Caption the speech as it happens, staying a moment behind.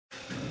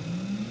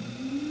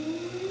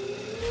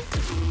Do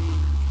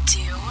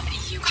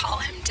you call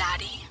him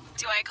daddy?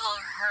 Do I call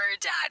her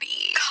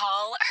daddy?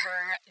 Call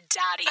her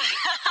daddy.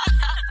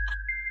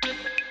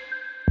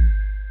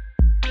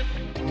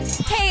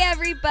 Hey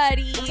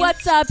everybody.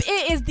 What's up?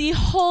 It is the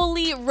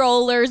Holy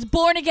Rollers,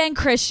 born again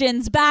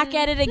Christians, back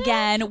at it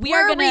again.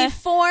 We're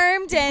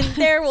reformed and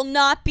there will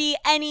not be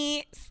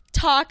any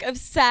talk of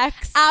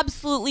sex.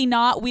 Absolutely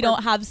not. We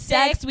don't have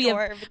sex. We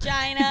have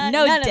vagina.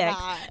 No None dick. Of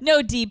that.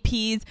 No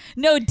DPs.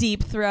 No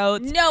deep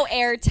throats. No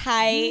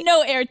airtight.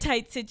 No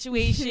airtight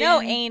situation. No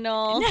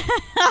anal.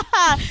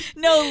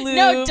 No lube.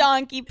 No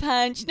donkey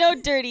punch. No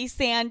dirty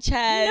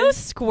Sanchez. No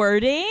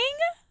squirting.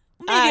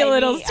 Maybe a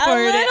little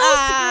squirt.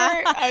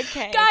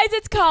 Okay. Guys,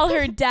 it's Call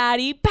Her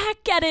Daddy.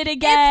 Back at it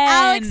again. It's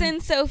Alex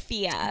and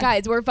Sofia.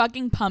 Guys, we're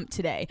fucking pumped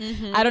today.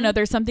 Mm-hmm. I don't know.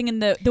 There's something in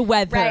the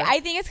weather. Right. I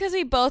think it's because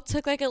we both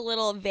took like a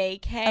little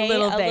vacay. A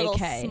little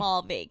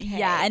small vacay.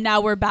 Yeah. And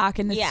now we're back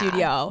in the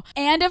studio.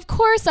 And of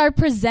course, our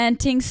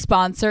presenting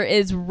sponsor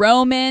is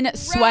Roman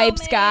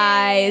Swipes,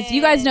 guys.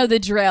 You guys know the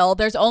drill.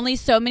 There's only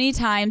so many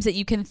times that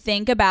you can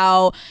think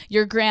about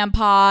your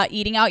grandpa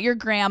eating out your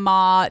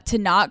grandma to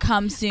not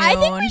come soon. I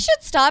think we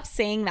should stop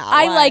saying that.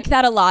 I like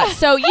that a lot.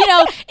 So,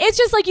 it's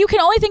just like you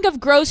can only think of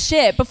gross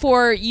shit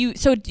before you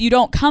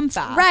don't come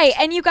fast. Right.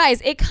 And you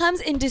guys, it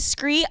comes in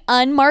discreet,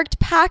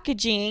 unmarked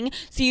packaging,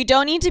 so you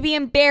don't need to be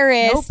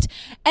embarrassed. Nope.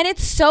 And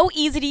it's so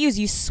easy to use.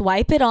 You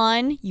swipe it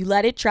on, you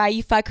let it dry,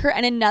 you fuck her.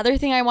 And another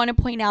thing I want to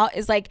point out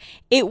is like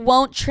it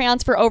won't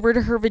transfer over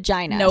to her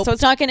vagina. Nope. So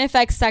it's not going to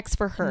affect sex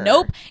for her.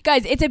 Nope.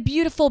 Guys, it's a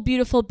beautiful,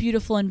 beautiful,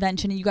 beautiful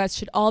invention. And you guys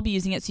should all be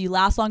using it so you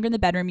last longer in the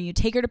bedroom. You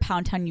take her to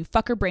Pound Town, you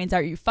fuck her brains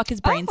out, you fuck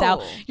his brains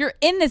out. You're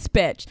in this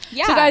bitch.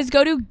 Yeah. So guys,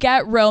 go to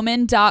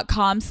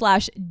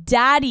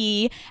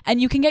getroman.com/daddy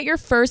and you can get your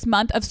first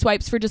month of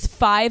swipes for just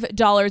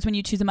 $5 when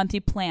you choose a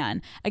monthly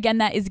plan. Again,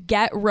 that is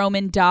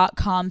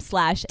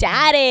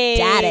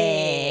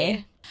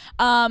getroman.com/daddy.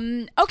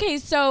 Okay,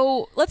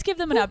 so let's give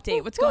them an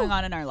update. What's going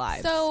on in our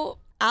lives? So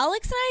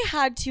Alex and I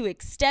had to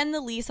extend the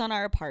lease on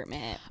our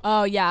apartment.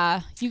 Oh,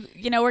 yeah.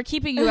 You know, we're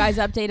keeping you guys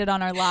updated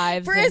on our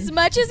lives. For as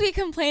much as we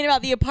complain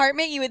about the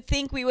apartment, you would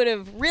think we would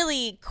have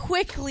really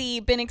quickly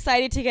been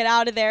excited to get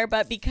out of there.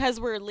 But because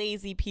we're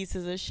lazy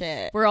pieces of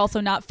shit, we're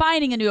also not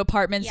finding a new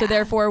apartment. So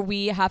therefore,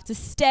 we have to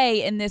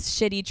stay in this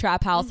shitty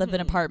trap house of an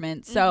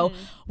apartment. So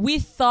we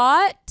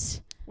thought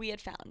we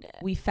had found it.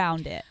 We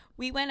found it.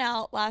 We went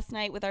out last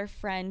night with our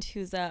friend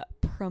who's a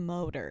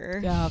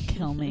promoter. Oh,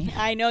 kill me.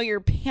 I know your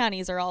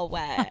panties are all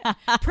wet.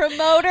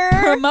 Promoter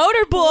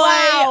boy.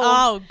 Wow.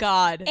 Oh,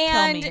 God.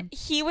 And kill me.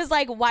 He was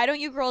like, why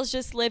don't you girls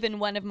just live in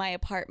one of my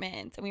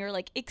apartments? And we were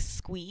like,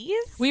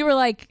 excuse? We were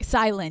like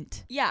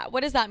silent. Yeah.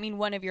 What does that mean,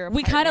 one of your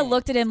apartments? We kind of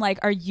looked at him like,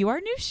 are you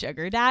our new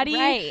sugar daddy?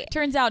 Right.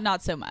 Turns out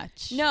not so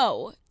much.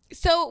 No.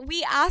 So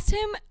we asked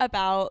him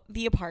about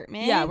the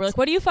apartment. Yeah, we're like,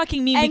 what do you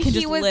fucking mean we can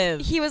just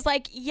live? He was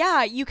like,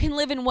 yeah, you can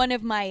live in one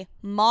of my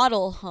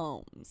model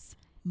homes.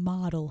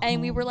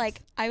 And we were like,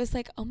 I was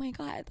like, oh my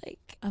God, like,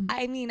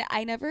 I mean,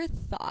 I never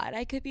thought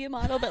I could be a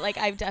model, but like,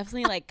 I've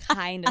definitely like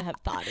kind of have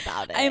thought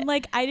about it. I'm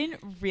like, I didn't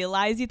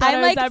realize you thought I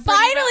was like, that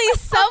finally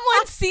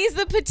someone sees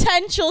the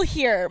potential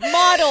here.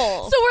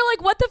 Model. So we're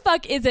like, what the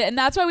fuck is it? And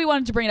that's why we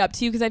wanted to bring it up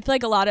to you, because I feel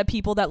like a lot of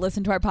people that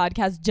listen to our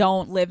podcast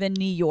don't live in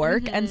New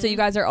York. And so you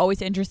guys are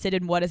always interested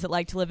in what is it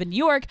like to live in New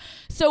York.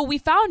 So we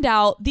found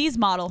out these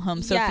model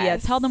homes, Sophia.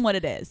 Tell them what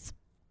it is.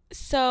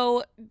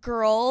 So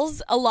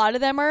girls, a lot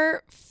of them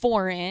are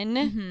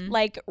foreign,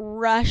 like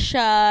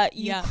Russia,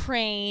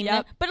 Ukraine,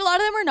 but a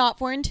lot of them are not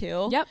foreign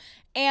too. Yep.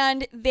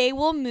 And they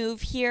will move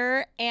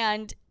here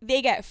and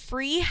they get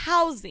free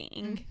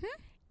housing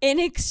in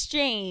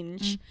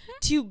exchange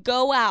to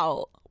go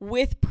out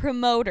with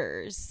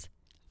promoters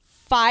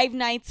 5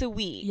 nights a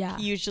week,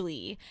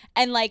 usually,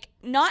 and like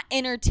not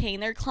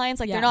entertain their clients,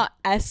 like they're not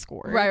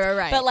escorts,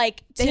 right. But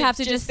like they have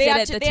to just sit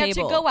at the table. They have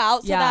to go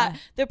out so that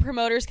the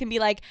promoters can be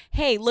like,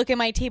 "Hey, look at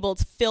my table;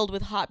 it's filled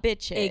with hot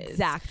bitches."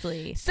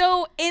 Exactly.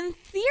 So in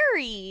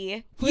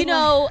theory,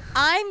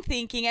 I'm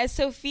thinking as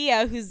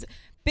Sofia, who's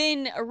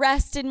been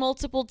arrested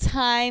multiple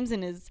times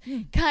and has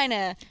kind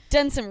of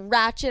done some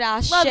ratchet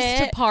ass shit. Loves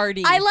to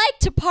party. I like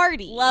to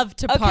party. Love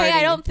to party.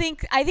 Okay,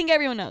 I think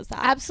everyone knows that.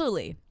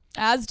 Absolutely.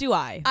 As do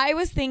I. I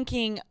was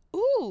thinking,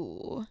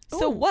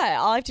 so what?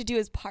 All I have to do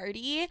is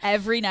party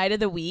every night of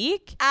the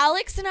week?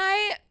 Alex and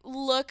I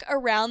look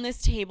around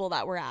this table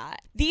that we're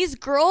at. These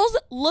girls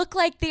look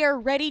like they are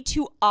ready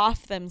to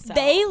off themselves.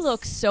 They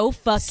look so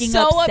fucking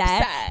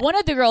upset. One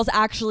of the girls,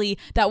 actually,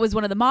 that was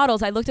one of the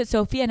models, I looked at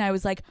Sophia and I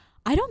was like,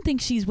 I don't think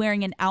she's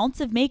wearing an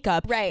ounce of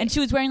makeup. Right. And she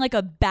was wearing like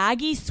a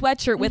baggy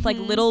sweatshirt with like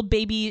little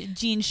baby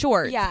jean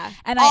shorts. Yeah.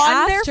 And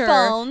I asked her.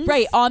 Phones.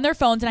 Right, on their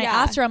phones. And I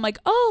asked her, I'm like,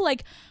 oh,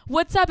 like,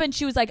 what's up? And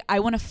she was like,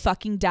 I want to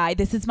fucking die.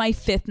 This is my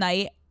 5th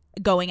night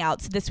going out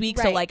this week.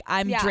 Right. So like,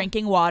 I'm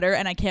drinking water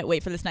and I can't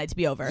wait for this night to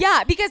be over.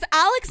 Yeah, because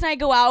Alex and I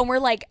go out and we're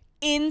like,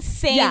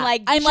 insane, Yeah.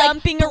 like I'm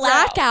jumping like,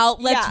 blackout,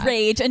 around. let's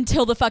rage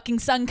until the fucking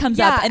sun comes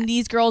up, and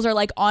these girls are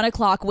like on a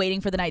clock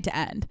waiting for the night to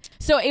end.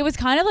 So it was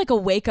kind of like a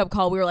wake-up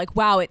call. We were like,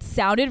 wow, it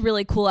sounded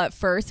really cool at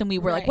first, and we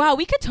were like, wow,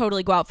 we could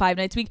totally go out 5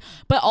 nights a week,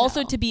 but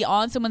also to be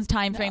on someone's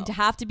time frame, to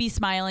have to be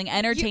smiling,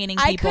 entertaining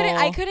people.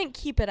 I couldn't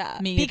keep it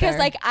up. Me because either.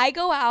 like I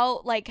go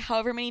out like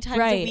however many times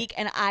a week,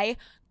 and I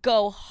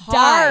go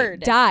hard.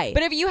 Die.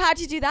 But if you had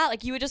to do that,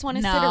 like you would just want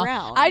to sit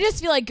around. I just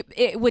feel like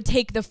it would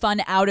take the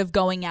fun out of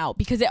going out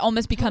because it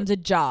almost becomes a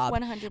job.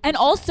 100%. And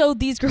also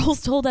these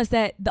girls told us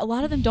that a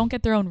lot of them don't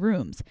get their own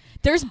rooms.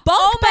 There's bunk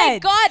oh my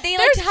beds. god, they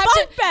like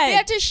They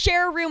have to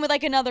share a room with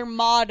like another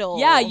model.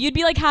 Yeah, you'd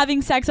be like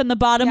having sex on the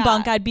bottom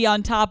bunk. I'd be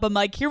on top. I'm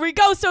like, here we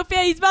go, Sophia.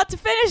 He's about to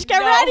finish. Get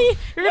ready.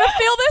 You're gonna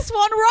feel this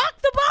one.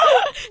 Rock the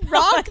boat.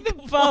 Rock the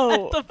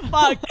boat. What the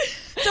fuck?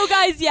 So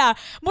guys,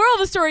 moral of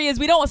the story is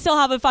we don't still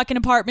have a fucking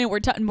apartment.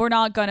 We're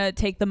not gonna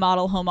take the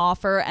model home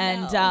offer,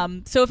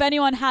 and so if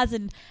anyone has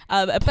an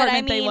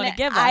apartment they want to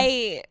give us,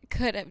 I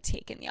could have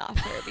taken the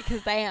offer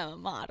because I am a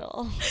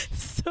model.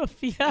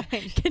 Sophia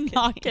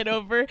cannot get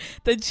over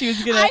that she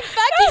was gonna. I'm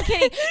fucking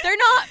kidding.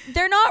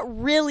 They're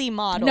not really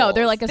models. No,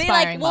 they're like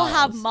aspiring will models.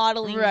 have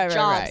modeling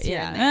jobs here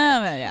and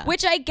there. Yeah.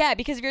 Which I get,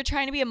 because if you're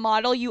trying to be a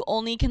model, you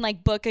only can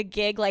like book a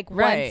gig like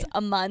once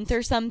a month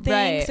or something.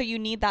 Right. So you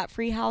need that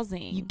free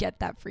housing. You get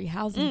that free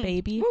housing,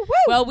 baby. Woo, woo.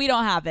 Well, we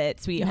don't have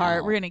it,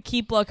 sweetheart. No. We're gonna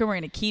keep looking. We're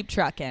gonna keep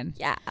trucking.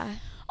 Yeah.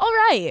 All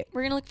right.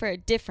 We're gonna look for a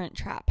different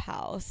trap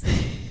house.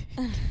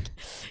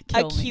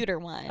 A cuter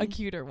one.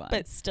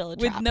 But still a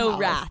trap with no house.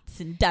 rats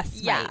and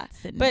dust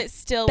mites and but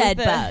still bed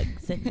with the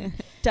bugs and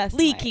dust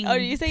leaking mite. Oh,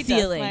 did you say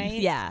ceilings. dust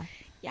mite? Yeah.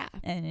 Yeah.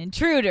 And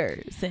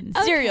intruders and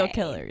serial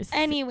killers.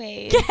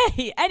 Anyways.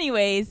 Okay.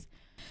 Anyways.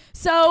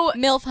 So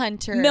MILF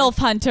Hunter. MILF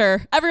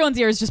Hunter. Everyone's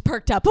ears just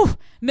perked up. Ooh,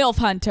 MILF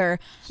Hunter.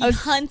 He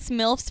hunts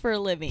MILFs for a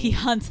living. He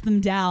hunts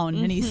them down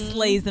and he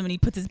slays them and he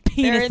puts his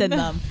penis They're in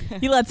them.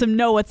 He lets them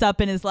know what's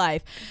up in his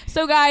life.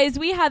 So guys,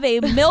 we have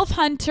a MILF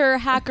Hunter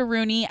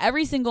hackaroony.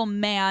 Every single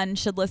man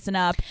should listen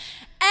up.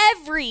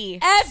 Every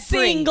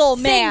single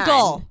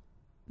man.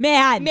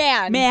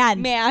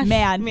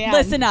 Man.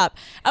 Listen up.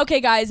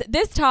 Okay, guys,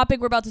 this topic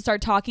we're about to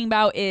start talking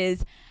about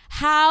is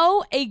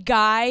how a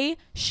guy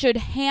should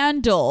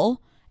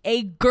handle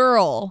a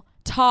girl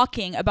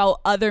talking about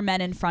other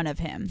men in front of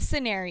him.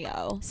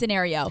 Scenario.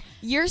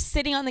 You're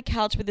sitting on the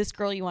couch with this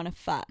girl you want to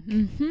fuck.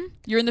 Mm-hmm.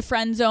 You're in the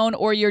friend zone,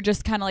 or you're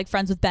just kind of like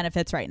friends with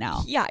benefits right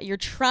now. Yeah, you're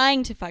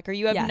trying to fuck her.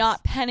 You have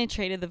not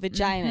penetrated the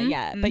vagina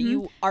yet, but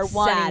you are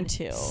wanting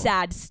to.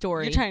 Sad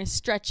story. You're trying to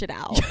stretch it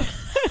out.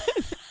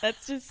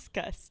 That's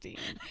disgusting.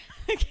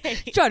 Okay.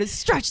 Try to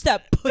stretch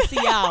that pussy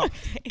out.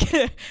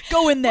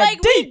 Go in there.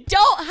 Like, we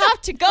don't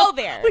have to go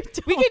there.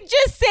 We can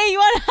just say you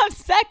want to have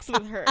sex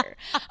with her.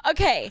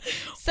 Okay.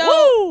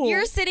 So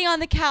you're sitting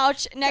on the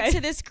couch next to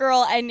this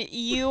girl and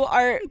you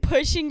are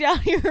pushing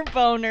down your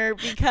boner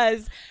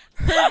because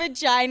her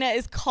vagina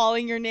is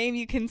calling your name.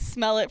 You can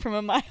smell it from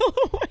a mile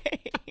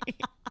away.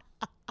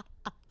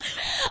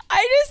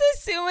 I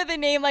just assume with a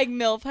name like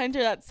MILF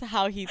Hunter, that's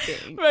how he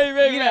thinks.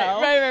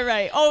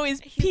 Right. Always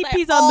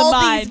pee-pee's like, on the all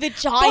mind. These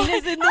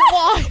vaginas in the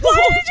wild.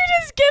 Why did you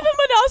just give him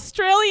an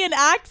Australian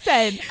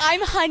accent?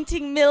 I'm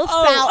hunting MILFs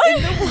out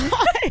in the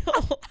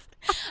wild.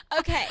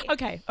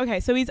 Okay.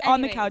 So he's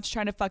on the couch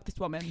trying to fuck this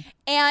woman.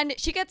 And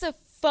she gets a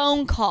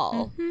phone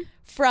call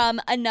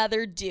from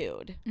another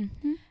dude.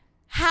 Mm-hmm.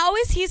 How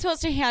is he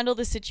supposed to handle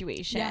the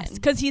situation? Yes,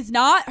 because he's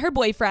not her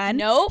boyfriend.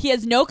 Nope. He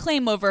has no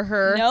claim over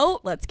her.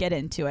 Nope. Let's get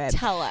into it.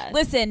 Tell us.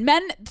 Listen,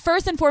 men,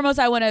 first and foremost,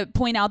 I want to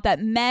point out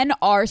that men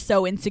are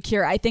so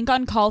insecure. I think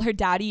on Call Her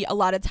Daddy, a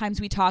lot of times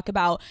we talk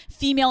about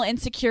female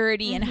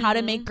insecurity and how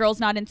to make girls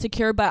not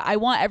insecure, but I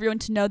want everyone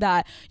to know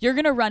that you're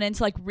going to run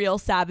into like real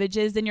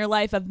savages in your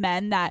life of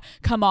men that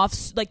come off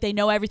like they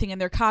know everything and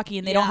they're cocky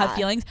and they don't have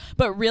feelings,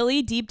 but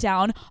really deep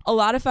down, a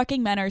lot of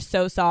fucking men are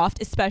so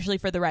soft, especially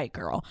for the right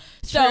girl.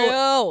 True.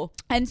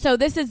 And so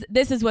this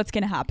is what's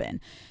going to happen.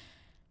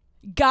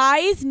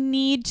 Guys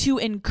need to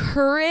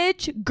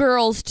encourage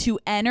girls to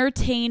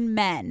entertain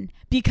men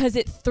because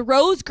it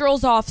throws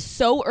girls off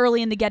so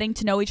early in the getting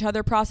to know each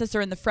other process or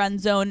in the friend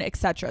zone,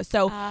 etc.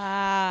 So,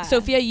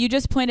 Sophia, you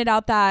just pointed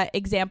out that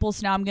example,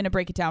 so now I'm going to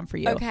break it down for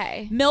you.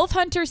 Okay. MILF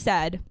Hunter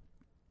said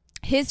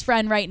his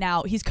friend right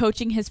now, he's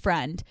coaching his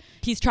friend.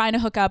 He's trying to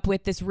hook up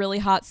with this really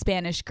hot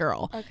Spanish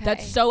girl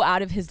that's so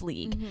out of his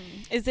league.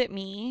 Mm-hmm. Is it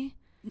me?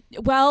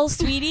 Well,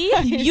 sweetie,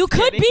 you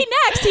could be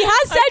next. He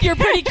has said you're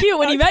pretty cute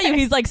when he met you.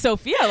 He's like,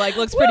 Sophia, like,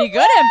 looks pretty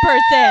good in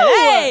person.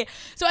 Hey.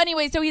 So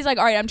anyway, so he's like,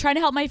 all right, I'm trying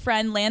to help my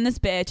friend land this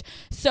bitch.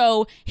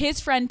 So his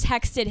friend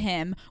texted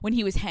him when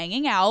he was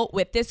hanging out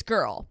with this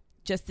girl.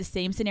 Just the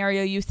same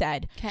scenario you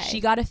said. She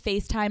got a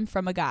FaceTime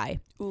from a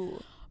guy.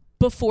 Ooh.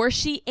 Before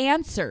she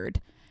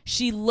answered,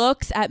 she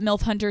looks at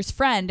MILF Hunter's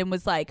friend and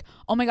was like,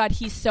 oh my God,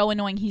 he's so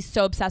annoying. He's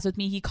so obsessed with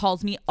me. He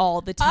calls me all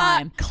the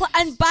time.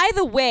 And by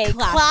the way,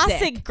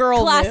 classic girl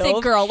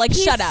move. Like,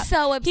 he's shut up.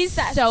 He's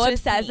so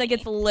obsessed. Like,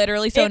 it's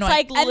literally so it's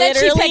annoying. Like and then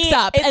she picks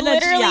up. It's and then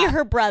literally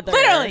her brother.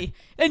 Literally.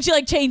 And she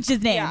like changed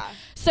his name. Yeah.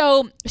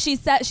 So she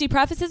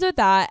prefaces with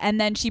that, and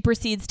then she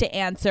proceeds to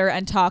answer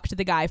and talk to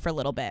the guy for a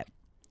little bit.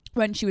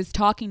 When she was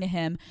talking to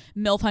him,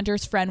 MILF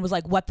Hunter's friend was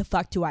like, what the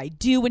fuck do I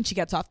do when she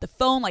gets off the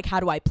phone? Like, how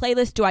do I play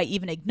this? Do I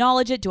even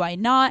acknowledge it? Do I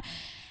not?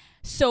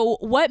 So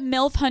what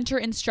MILF Hunter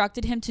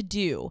instructed him to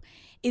do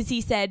is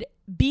he said,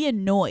 be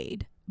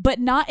annoyed, but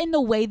not in the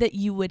way that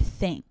you would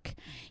think.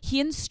 He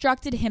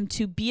instructed him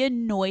to be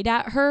annoyed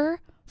at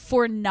her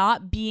for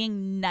not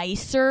being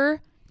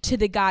nicer to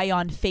the guy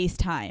on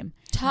FaceTime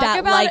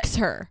that likes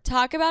her.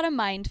 Talk about a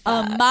mind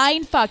fuck. A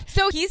mind fuck.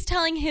 So he's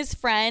telling his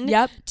friend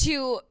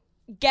to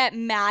get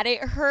mad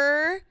at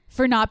her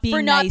for not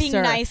being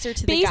nicer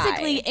to the guy.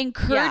 Basically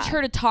encourage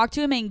her to talk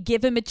to him and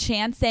give him a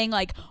chance, saying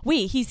like,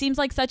 wait, he seems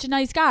like such a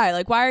nice guy.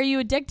 Like, why are you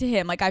addicted to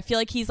him? Like, I feel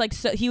like he's like,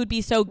 he would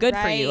be so good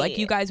for you. Like,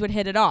 you guys would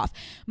hit it off.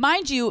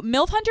 Mind you,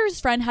 MILF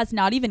Hunter's friend has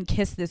not even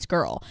kissed this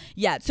girl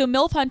yet. So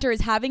MILF Hunter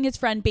is having his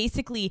friend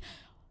basically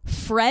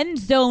friend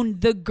zone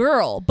the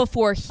girl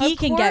before he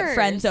can get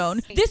friend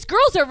zoned. This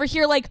girl's over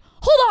here like,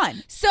 hold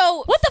on.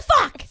 So what the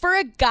fuck? For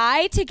a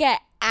guy to get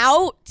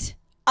out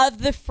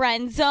of the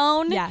friend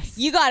zone,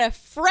 you gotta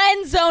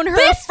friend zone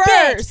her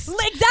first.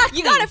 Exactly.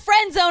 You gotta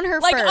friend zone her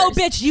like, first. Oh,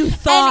 bitch, you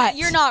thought. And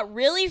you're not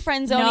really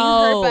friend zoning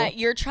her, but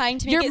you're trying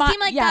to make it seem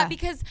like that,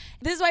 because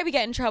this is why we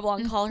get in trouble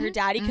on Call Her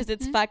Daddy, because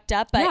it's fucked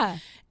up. But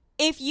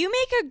if you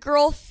make a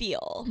girl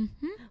feel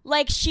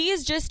like she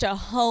is just a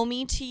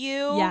homie to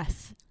you,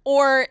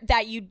 or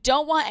that you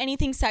don't want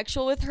anything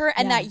sexual with her,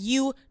 and that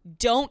you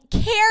don't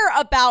care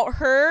about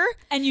her,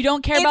 and you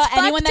don't care about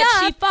anyone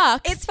that she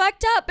fucks, it's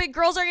fucked up. But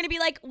girls are going to be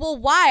like, well,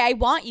 why? I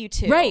want you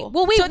to. Right.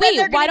 Well, wait,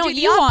 why don't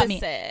you want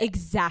me?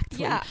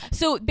 Exactly. Yeah.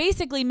 So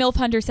basically, MILF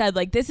Hunter said,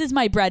 like, this is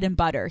my bread and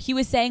butter. He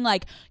was saying,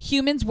 like,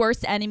 humans'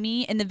 worst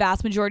enemy in the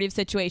vast majority of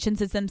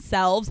situations is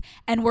themselves,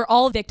 and we're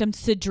all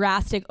victims to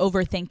drastic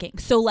overthinking.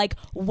 So, like,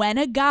 when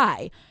a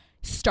guy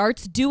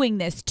starts doing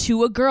this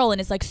to a girl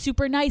and is like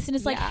super nice and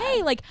is like,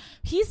 hey, like,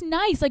 he's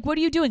nice, like, what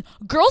are you doing?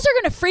 Girls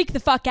are gonna freak the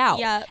fuck out.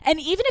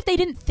 And even if they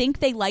didn't think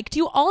they liked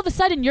you, all of a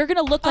sudden you're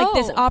gonna look like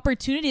this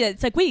opportunity that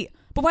it's like, wait,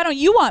 but why don't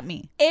you want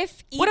me?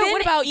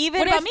 What about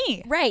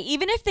me? Right.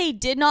 Even if they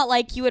did not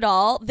like you at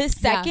all, the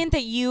second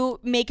that you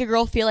make a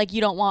girl feel like you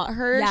don't want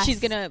her, she's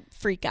going to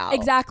freak out.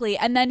 Exactly.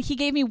 And then he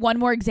gave me one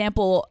more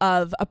example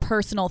of a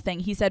personal thing.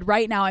 He said,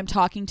 right now I'm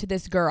talking to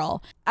this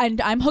girl and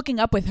I'm hooking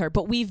up with her,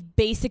 but we've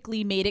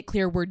basically made it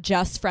clear we're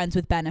just friends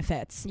with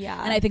benefits.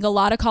 Yeah. And I think a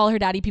lot of Call Her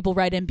Daddy people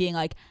write in being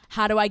like,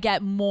 how do I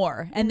get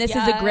more? And this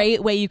is a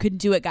great way you can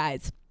do it,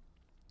 guys.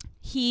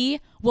 He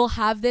will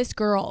have this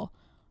girl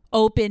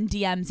open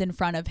DMs in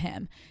front of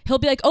him. He'll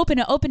be like, open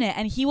it,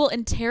 and he will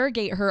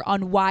interrogate her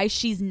on why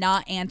she's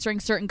not answering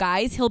certain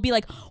guys. He'll be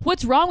like,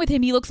 what's wrong with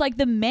him? He looks like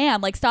the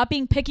man. Like, stop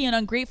being picky and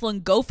ungrateful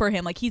and go for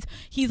him. Like, he's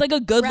like a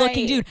good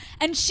looking dude.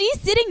 And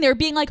she's sitting there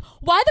being like,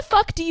 why the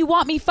fuck do you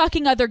want me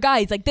fucking other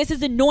guys? Like, this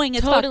is annoying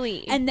as fuck.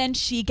 And then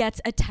she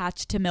gets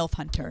attached to MILF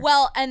Hunter.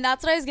 Well, and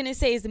that's what I was gonna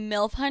say is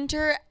MILF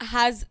Hunter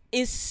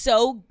is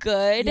so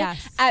good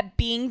at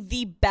being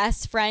the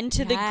best friend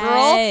to the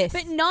girl,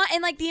 but not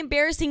in like the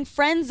embarrassing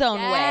friend zone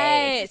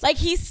way. Like,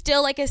 he's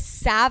still like a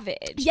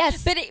savage.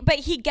 But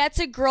he gets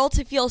a girl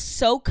to feel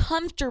so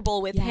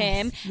comfortable with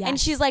him, and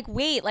she's like,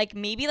 wait, like,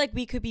 maybe like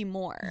we could be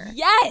more.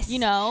 You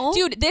know,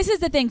 dude, this is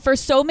the thing. For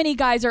so many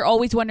guys are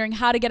always wondering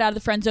how to get out of the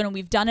friend zone, and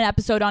we've done an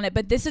episode on it,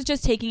 but this is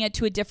just taking it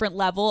to a different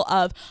level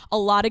of a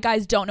lot of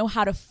guys don't know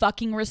how to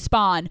fucking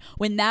respond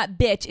when that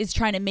bitch is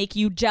trying to make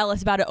you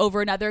jealous about it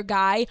over another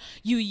guy.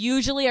 You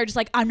usually are just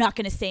like, I'm not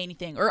going to say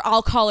anything, or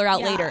I'll call her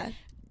out later.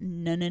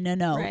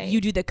 No. Right.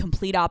 You do the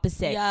complete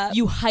opposite.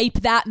 You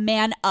hype that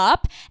man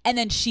up, and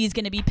then she's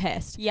going to be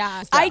pissed. So.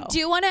 I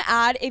do want to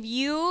add, if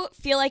you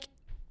feel like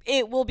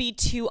it will be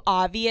too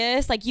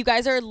obvious, like you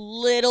guys are a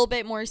little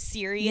bit more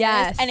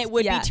serious, and it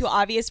would be too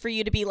obvious for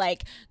you to be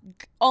like,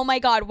 oh my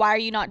God, why are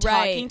you not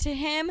talking to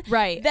him?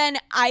 Then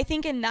I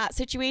think in that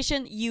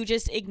situation, you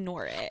just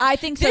ignore it. I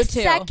think so too.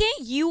 The second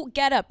you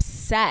get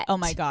upset, oh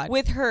my God,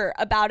 with her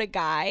about a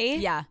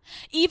guy.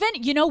 Even,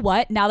 you know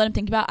what? Now that I'm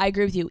thinking about it, I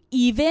agree with you.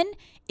 Even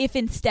if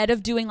instead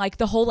of doing like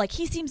the whole, like,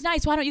 he seems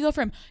nice, why don't you go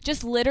for him?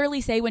 Just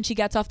literally say when she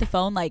gets off the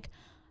phone, like,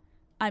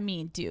 I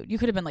mean, dude, you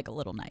could have been like a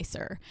little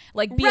nicer.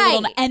 Like, be a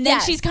little and then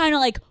she's kind of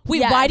like,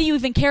 wait, why do you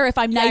even care if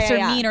I'm nice or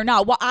mean or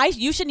not? Well,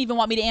 you shouldn't even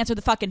want me to answer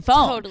the fucking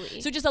phone.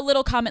 So just a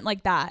little comment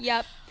like that.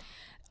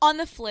 On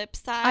the flip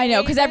side, I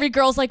know, because every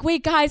girl's like,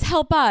 wait, guys,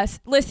 help us.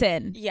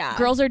 Listen,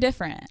 girls are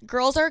different.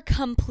 Girls are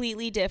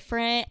completely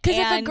different. Because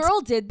if a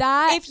girl did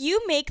that, if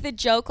you make the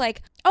joke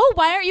like, oh,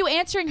 why aren't you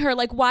answering her?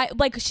 Like, why?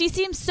 Like, she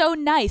seems so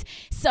nice.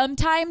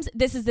 Sometimes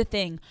this is the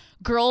thing.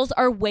 Girls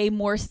are way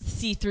more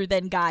see-through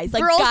than guys.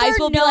 Like, guys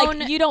will be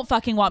like, you don't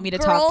fucking want me to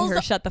talk to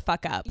her. Shut the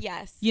fuck up.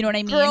 You know what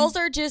I mean? Girls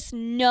are just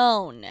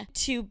known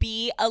to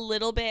be a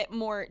little bit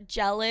more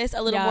jealous,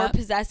 a little more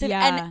possessive,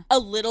 and a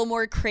little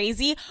more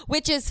crazy,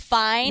 which is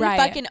fine.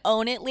 Fucking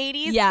own it,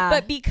 ladies.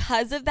 But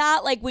because of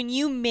that, like, when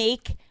you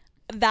make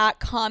that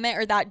comment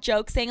or that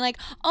joke saying like,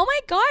 oh my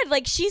God,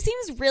 like she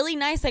seems really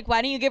nice. Like,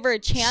 why don't you give her a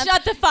chance?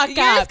 Shut the fuck up.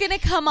 You're just going to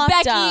come off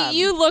Becky, dumb.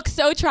 you look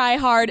so try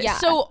hard. Yeah.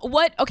 So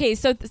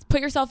so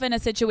put yourself in a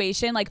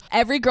situation, like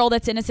every girl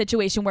that's in a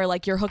situation where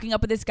like you're hooking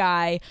up with this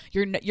guy,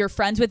 you're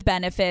friends with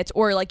benefits,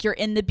 or like you're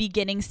in the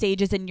beginning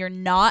stages and you're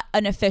not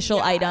an official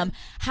item,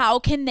 how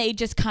can they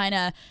just kind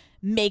of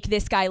make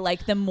this guy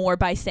like them more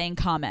by saying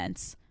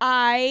comments?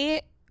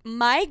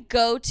 My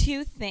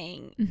go-to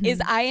thing is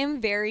I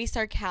am very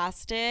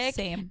sarcastic.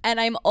 Same. And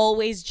I'm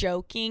always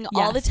joking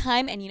all the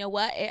time. And you know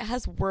what? It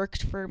has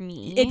worked for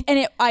me.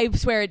 I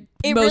swear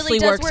it mostly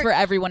really works for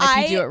everyone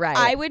if you do it right.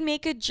 I would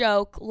make a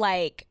joke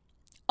like,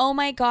 oh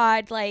my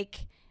God,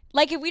 like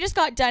if we just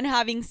got done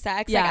having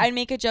sex, like I'd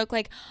make a joke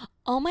like,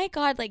 oh my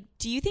God, like,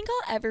 do you think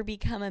I'll ever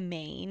become a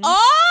main?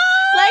 Oh!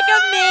 Like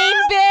a main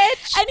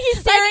bitch. And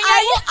he's staring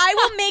at you. I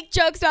will make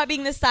jokes about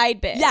being the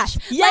side bitch. Yes.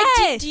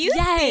 Like, do you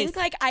think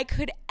like I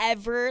could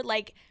ever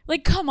like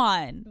come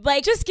on,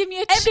 like just give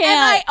me a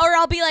chance.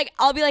 I'll be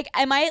like,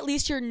 am I at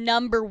least your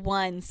number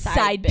one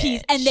side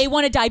piece? bitch? And they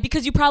want to die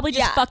because you probably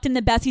just fucked him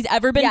the best he's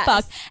ever been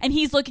fucked, and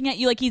he's looking at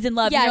you like he's in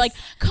love. And you're like,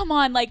 come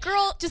on, like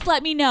girl, just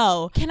let me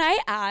know. Can I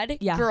add,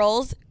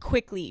 girls,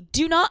 quickly,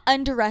 do not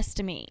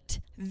underestimate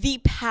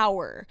the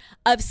power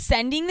of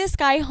sending this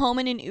guy home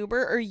in an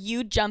Uber or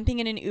you jumping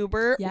in an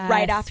Uber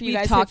right after you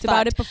guys talked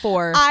about it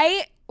before.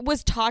 I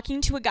was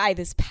talking to a guy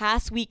this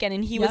past weekend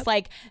and he was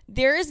like,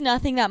 there is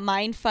nothing that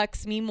mind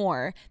fucks me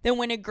more than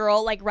when a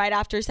girl like right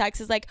after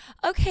sex is like,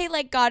 okay,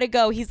 like gotta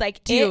go. He's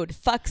like, dude, it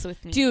fucks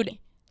with me. Dude,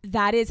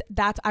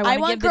 I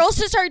want girls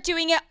to start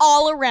doing it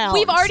all around.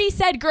 We've already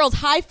said girls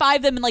high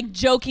five them in like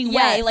joking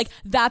way. Like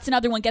that's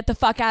another one. Get the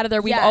fuck out of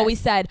there. We've always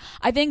said.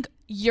 I think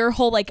your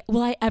whole like,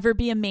 will I ever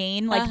be a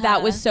main? Like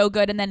that was so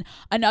good. And then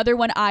another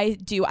one I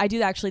do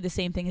actually the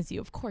same thing as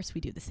you. Of course we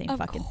do the same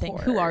fucking thing.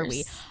 Who are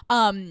we?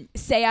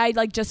 Say I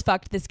like just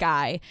fucked this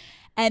guy.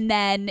 And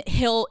then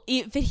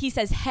if he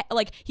says,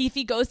 like, if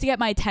he goes to get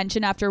my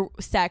attention after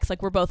sex,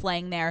 like we're both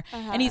laying there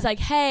and he's like,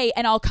 hey,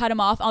 and I'll cut him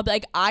off. I'll be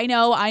like, I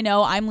know,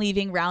 I'm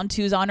leaving. Round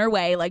 2's on our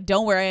way. Like,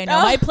 don't worry, I know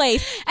my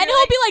place. And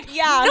he'll be like,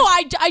 no,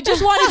 I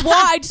just wanted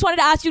water. I just wanted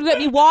to ask you to get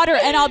me water.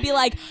 And I'll be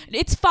like,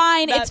 it's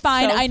fine. That's it's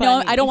fine. so I know.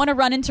 funny. I don't want to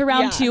run into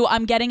round 2.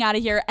 I'm getting out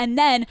of here. And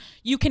then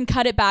you can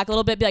cut it back a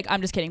little bit. Be like, I'm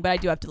just kidding, but I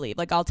do have to leave.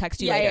 Like, I'll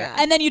text you later. Yeah.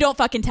 And then you don't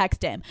fucking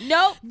text him.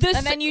 Nope.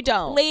 And then you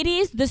don't.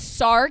 Ladies, the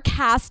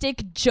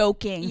sarcastic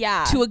joking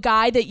to a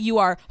guy that you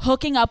are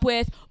hooking up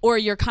with or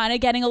you're kind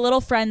of getting a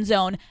little friend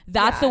zone,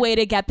 that's the way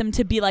to get them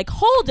to be like,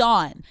 hold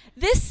on,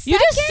 you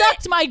just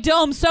sucked my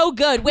dome so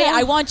good. Wait,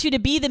 I want you to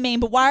be the main,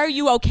 but why are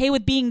you okay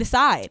with being the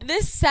side?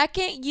 The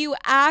second you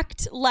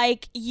act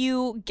like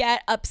you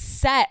get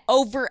upset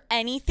over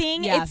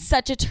anything, it's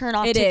such a turn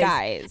off to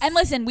guys. And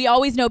listen, we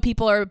always know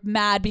people are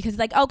mad because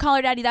like, oh, call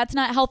her daddy, that's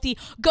not healthy.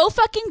 Go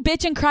fucking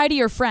bitch and cry to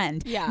your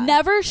friend.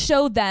 Never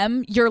show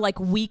them your like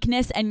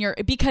weakness and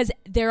because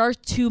there are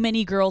too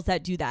many girls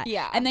that do that.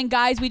 And then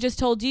guys, we just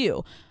told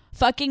you,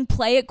 fucking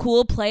play it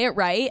cool, play it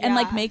right, and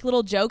like make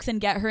little jokes and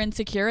get her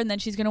insecure, and then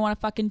she's gonna want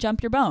to fucking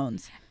jump your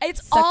bones.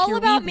 It's all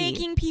about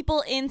making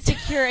people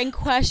insecure and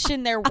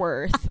question their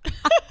worth.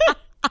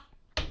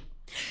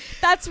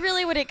 That's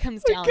really what it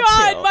comes down to.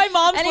 God, my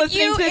mom's and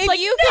listening to this. If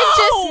you can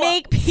just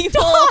make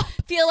people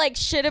feel like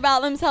shit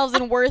about themselves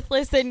and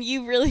worthless, then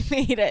you really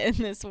made it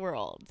in this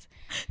world.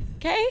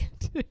 Okay?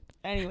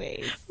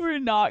 Anyways, we're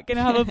not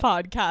gonna have a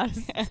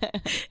podcast.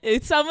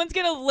 If someone's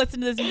gonna listen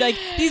to this and be like,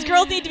 these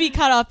girls need to be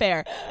cut off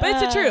air. But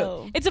it's the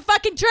truth. It's a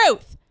fucking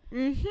truth.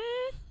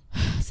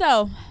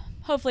 So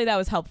hopefully that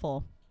was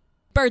helpful.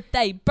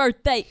 Birthday,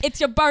 it's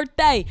your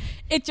birthday,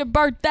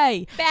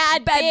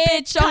 bad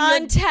bitch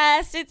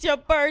contest, it's your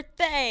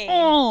birthday.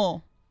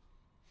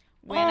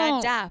 When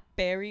I die,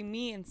 bury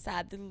me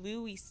inside the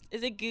Louis.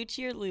 Is it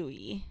Gucci or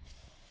Louis?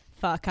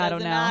 Fuck, I don't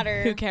know.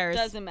 Matter. Who cares?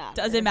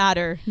 Doesn't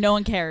matter. No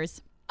one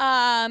cares.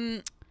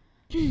 My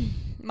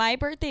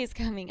birthday is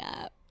coming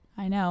up.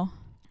 I know.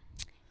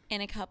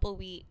 In a couple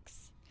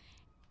weeks.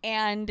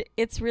 And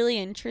it's really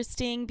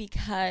interesting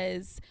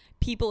because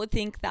people would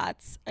think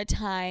that's a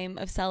time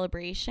of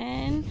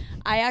celebration.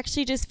 I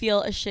actually just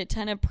feel a shit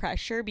ton of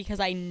pressure because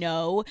I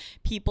know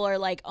people are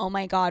like, oh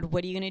my God,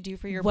 what are you going to do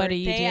for your birthday? What are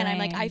you doing? And I'm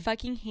like, I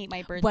fucking hate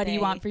my birthday. What do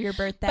you want for your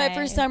birthday? But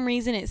for some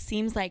reason, it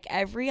seems like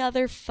every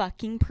other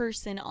fucking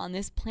person on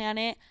this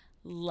planet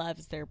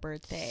loves their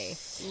birthday.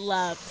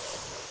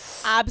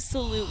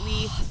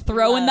 Absolutely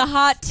throwing the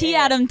hot tea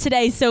at them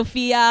today,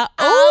 Sophia.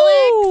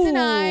 Alex and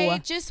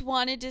I just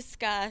want to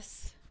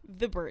discuss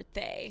the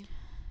birthday.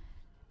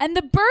 And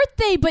the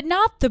birthday, but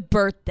not the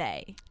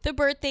birthday. The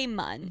birthday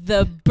month.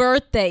 The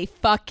birthday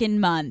fucking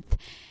month.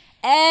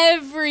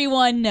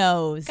 Everyone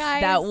knows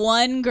Guys. that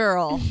one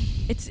girl.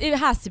 It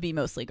has to be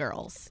mostly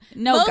girls.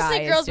 No, mostly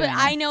guy girls, is doing but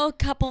I this. know a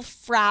couple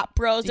frat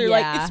bros. They're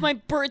Yeah. like, it's my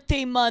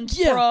birthday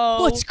month, bro.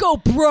 Let's go,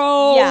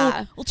 bro.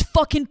 Yeah. Let's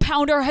fucking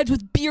pound our heads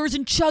with beers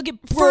and chug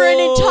it, bro. for an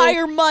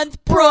entire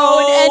month, bro,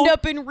 and end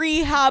up in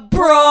rehab,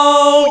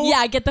 bro.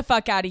 Yeah, get the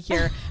fuck out of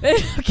here.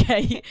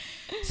 Okay.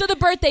 So the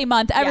birthday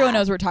month, everyone Yeah.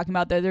 knows what we're talking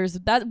about. There's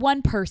that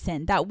one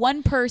person.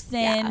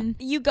 Yeah.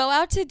 You go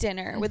out to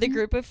dinner with a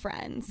group of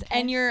friends,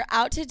 and you're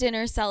out to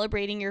dinner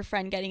celebrating your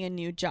friend getting a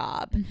new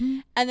job.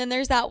 And then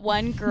there's that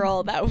one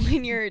girl that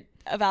when you're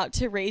about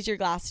to raise your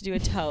glass to do a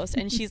toast,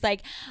 and she's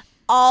like,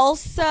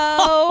 also,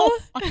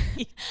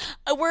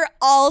 we're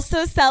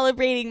also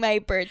celebrating my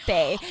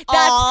birthday.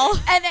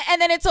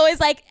 And then it's always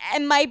like,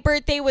 and my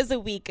birthday was a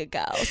week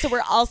ago, so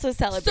we're also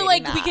celebrating. So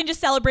like that. we can just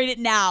celebrate it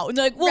now. And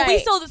they're like, well, we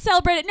Right. still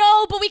celebrate it.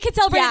 No, but we can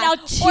celebrate it now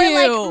too.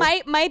 Or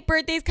like my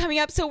birthday's coming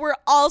up, so we're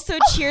also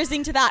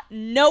cheersing to that.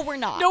 No, we're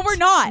not. No, we're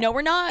not. No,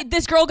 we're not.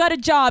 This girl got a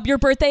job. Your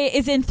birthday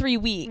is in 3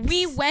 weeks.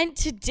 We went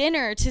to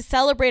dinner to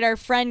celebrate our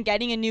friend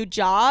getting a new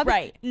job.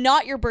 Right.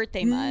 Not your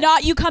birthday month.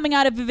 Not you coming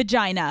out of a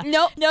vagina.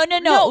 No.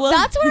 No. Well,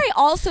 That's what I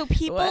also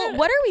people. What?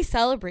 What are we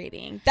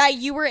celebrating? That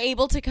you were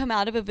able to come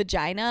out of a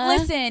vagina?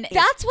 Listen,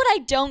 that's what I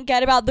don't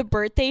get about the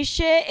birthday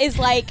shit. Is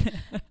like,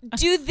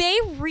 do they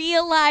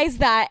realize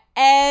that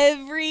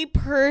every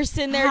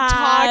person they're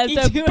talking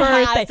to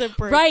has a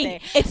birthday?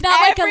 Right. It's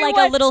not like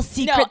a little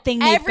secret thing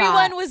they've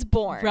everyone got. was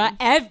born. Right.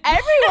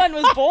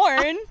 Everyone was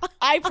born.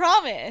 I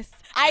promise.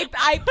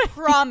 I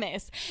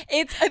promise.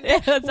 It's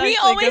we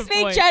always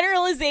make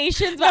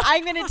generalizations, but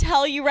I'm going to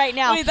tell you right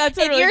now. Wait, that's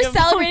a if really you're good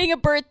celebrating a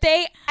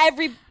birthday,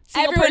 every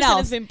single Everyone person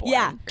else. has been born.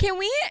 Yeah. Can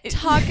we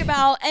talk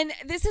about, and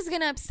this is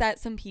going to upset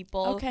some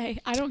people. Okay,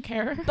 I don't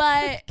care.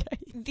 But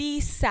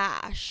the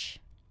sash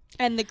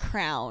and the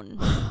crown.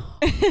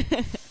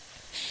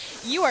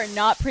 You are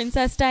not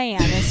Princess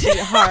Diana,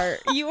 sweetheart.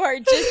 You are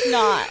just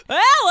not.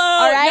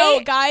 Hello. All right?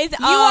 No, guys.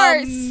 You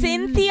are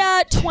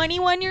Cynthia,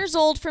 21 years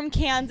old from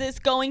Kansas,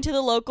 going to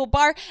the local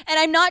bar. And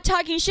I'm not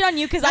talking shit on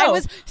you because I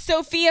was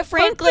Sophia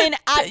Franklin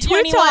at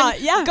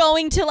 21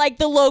 going to like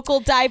the local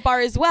dive bar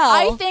as well.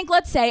 I think,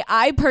 let's say,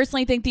 I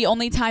personally think the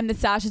only time the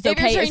sash is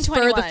okay is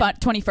for the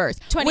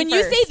 21st. When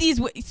you say these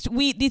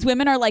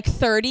women are like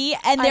 30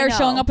 and they're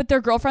showing up with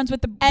their girlfriends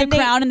with the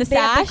crown and the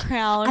sash,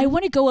 I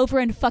want to go over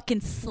and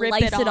fucking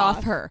slice it off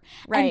her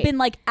and been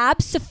like,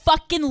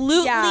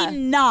 abso-fucking-lutely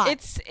not.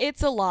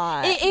 It's a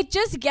lot. It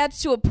just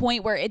gets to a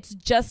point where it's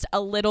just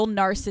a little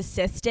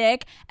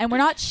narcissistic, and we're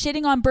not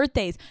shitting on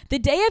birthdays. The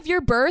day of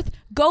your birth,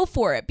 go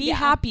for it. Be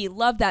happy,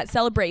 love that,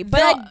 celebrate. But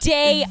the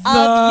day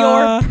of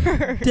your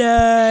birth.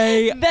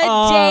 The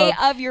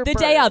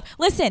day of.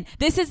 Listen,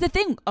 this is the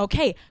thing.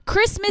 Okay,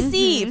 Christmas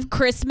Eve,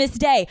 Christmas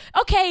Day.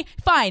 Okay,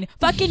 fine.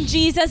 Fucking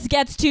Jesus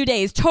gets 2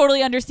 days.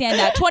 Totally understand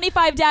that.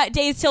 25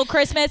 days till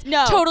Christmas.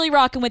 No. Totally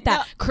rocking with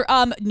that.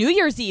 New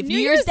Year's Eve, New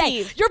Year's Day.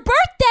 Eve. Your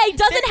birthday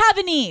doesn't have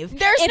an Eve.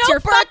 There's no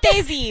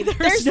birthday's Eve.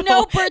 There's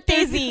no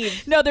birthday's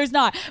Eve. No, there's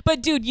not.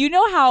 But dude, you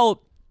know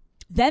how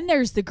then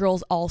there's the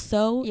girls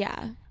also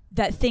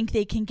that think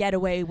they can get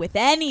away with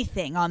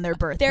anything on their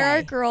birthday. There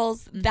are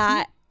girls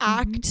that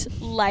act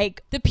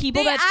like the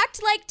people that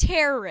act like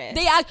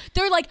terrorists.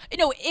 They're like,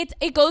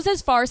 it goes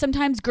as far.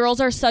 Sometimes girls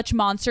are such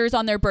monsters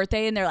on their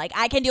birthday and they're like,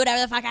 I can do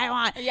whatever the fuck I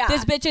want. Yeah.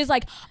 This bitch is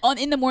like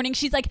in the morning,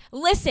 she's like,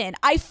 listen,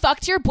 I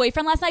fucked your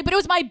boyfriend last night, but it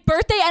was my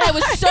birthday and I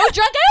was so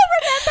drunk I don't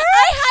remember.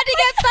 I had to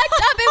get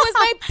fucked up. It was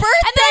my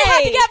birthday. And then I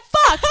had to get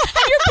fucked.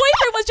 And your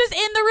boyfriend was just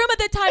in the room at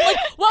the time. Like,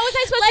 what was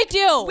I supposed to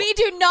do? We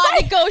do not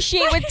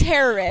negotiate with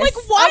terrorists.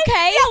 Like, what?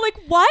 Okay? Yeah, like,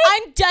 what?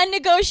 I'm done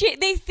negotiating.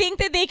 They think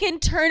that they can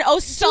turn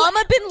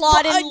Osama bin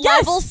Laden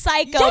level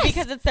psycho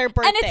because it's their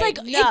birthday. And it's like,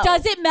 it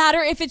doesn't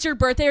matter if it's your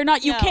birthday or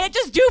not. You can't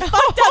just do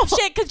fucked up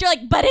shit because you're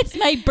like, but it's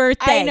my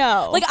birthday. I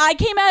know. Like, I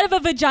came out of a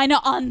vagina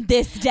on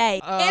this day.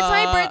 It's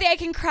my birthday. I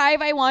can cry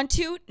if I want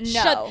to.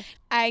 No.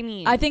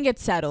 I think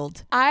it's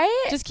settled.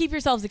 Just keep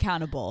yourselves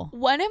accountable.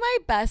 One of my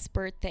best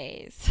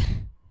birthdays.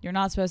 You're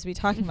not supposed to be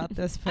talking about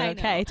this, but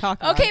okay, talk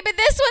about it. Okay, but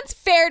this one's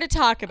fair to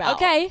talk about.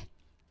 Okay.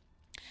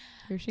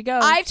 Here she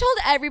goes. I've told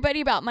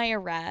everybody about my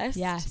arrest.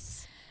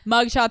 Yes.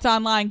 Mugshots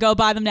online. Go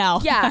buy them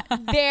now. Yeah.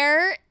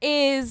 There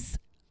is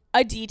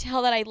a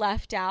detail that I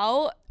left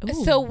out.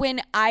 Ooh. So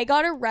when I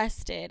got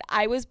arrested,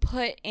 I was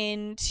put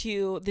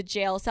into the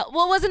jail cell.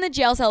 Well, it wasn't the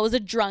jail cell. It was a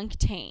drunk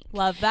tank.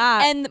 Love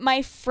that. And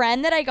my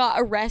friend that I got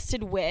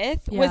arrested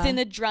with was in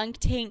the drunk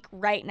tank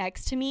right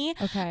next to me.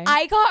 Okay.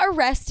 I got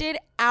arrested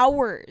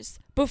hours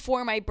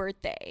before my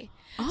birthday.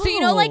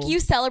 So, like you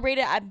celebrate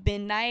it at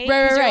midnight.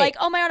 Right. You're like,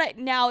 oh my God,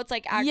 now it's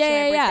like actually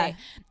my birthday.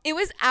 It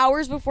was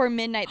hours before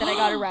midnight that I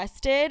got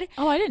arrested.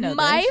 Oh, I didn't know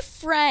My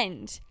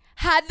friend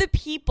had the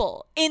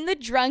people in the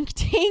drunk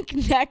tank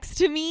next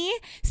to me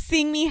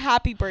sing me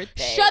happy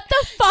birthday. Shut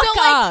the fuck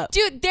up.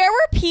 Dude, there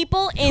were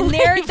people in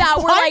there that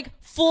were like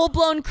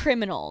full-blown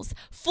criminals.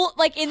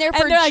 In there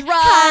for drugs. Like,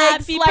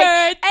 happy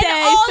birthday,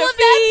 and all Sophia. of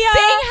them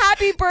saying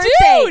happy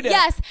birthday. Dude.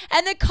 Yes. And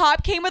And the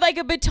cop came with like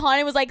a baton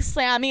and was like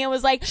slamming and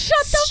was like, shut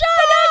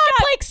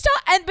up, like stop.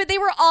 But they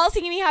were all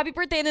singing me happy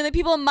birthday, and then the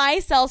people in my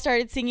cell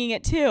started singing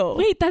it too.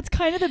 Wait, that's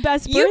kind of the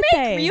best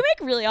birthday. You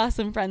make really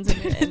awesome friends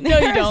in No,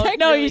 you don't. Like,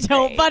 no, really you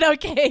don't. great. But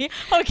okay.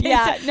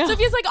 Yeah, So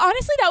Sophia's like,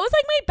 honestly, that was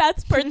like my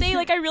best birthday.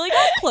 Like, I really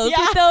got close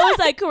with those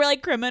like who were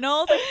like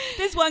criminals. Like,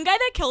 this one guy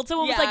that killed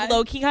someone was like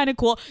low key kind of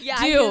cool. Yeah,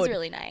 dude, he was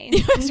really nice.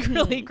 He was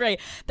really great.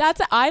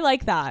 I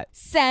like that.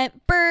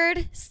 Scent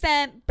bird,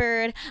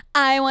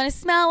 I want to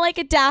smell like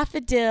a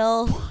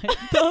daffodil. What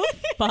the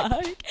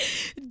fuck,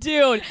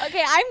 dude?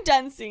 Okay, I'm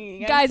done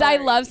singing. Guys, I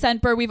love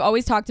Scentbird. We've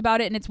always talked about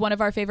it, and it's one of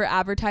our favorite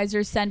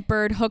advertisers.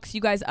 Scentbird hooks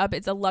you guys up.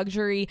 It's a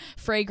luxury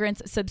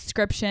fragrance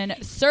subscription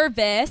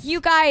service.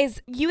 You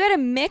guys, you gotta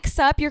mix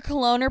up your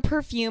cologne or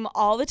perfume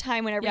all the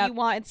time whenever you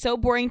want. It's so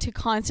boring to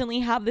constantly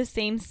have the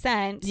same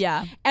scent.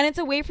 Yeah. And it's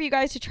a way for you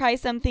guys to try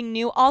something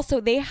new.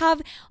 Also, they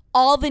have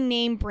all the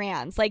name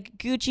brands like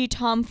Gucci,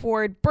 Tom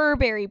Ford,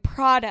 Burberry,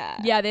 Prada.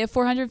 Yeah, they have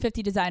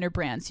 450 designer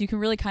brands, so you can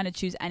really kind of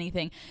choose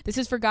anything. This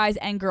is for guys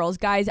and girls.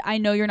 Guys, I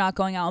know you're not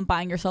going out and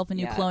buying yourself a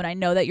new cologne. I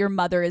know that your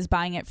mother is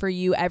buying it for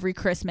you every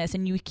Christmas,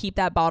 and you keep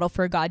that bottle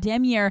for a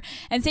goddamn year.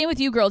 And same with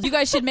you girls. You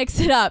guys should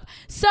mix it up.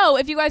 So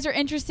if you guys are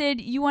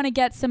interested, you want to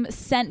get some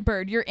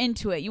Scentbird, you're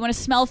into it. You want to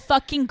smell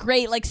fucking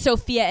great like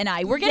Sophia and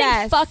I. We're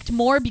getting fucked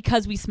more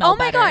because we smell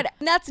better. Oh my God,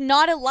 that's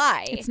not a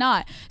lie. It's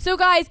not. So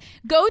guys,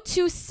 go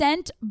to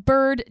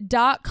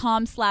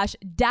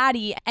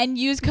scentbird.com/daddy and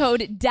use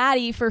code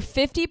daddy for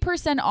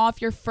 50%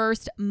 off your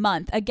first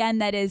month. Again,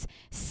 that is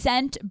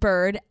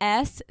Scentbird,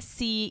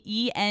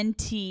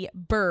 SCENT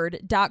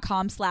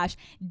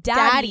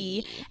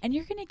bird.com/daddy. And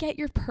you're going to get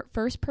your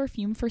first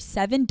perfume for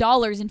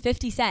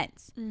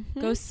 $7.50.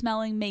 Go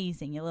smelling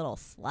amazing, you little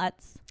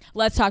sluts.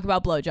 Let's talk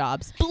about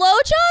blowjobs.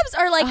 Blowjobs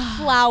are like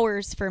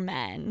flowers for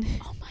men.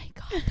 Oh my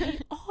God, they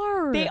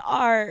are. They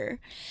are.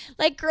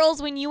 Like,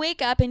 girls, when you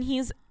wake up and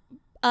he's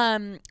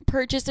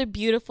purchased a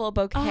beautiful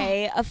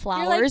bouquet of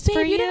flowers like,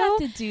 for you. You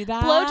didn't have to do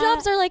that.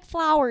 Blowjobs are like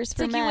flowers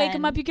for like men. you wake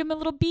him up, you give him a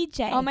little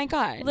BJ. Oh my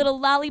God. Little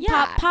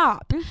lollipop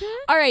pop.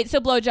 All right,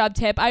 so blowjob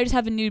tip. I just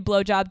have a new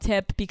blowjob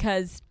tip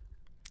because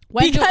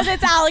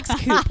it's Alex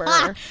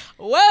Cooper.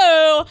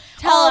 Whoa.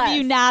 Tell All us. of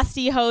you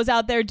nasty hoes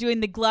out there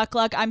doing the Gluck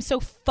Gluck. I'm so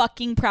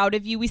fucking proud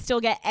of you. We still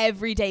get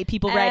every day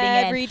people writing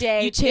in. Every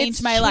day. You changed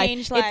It's my life.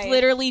 changed life. It's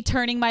literally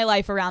turning my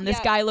life around. This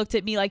guy looked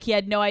at me like he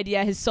had no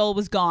idea his soul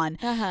was gone.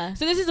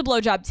 So this is a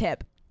blowjob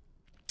tip.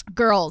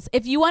 Girls,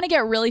 if you want to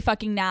get really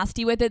fucking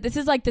nasty with it, this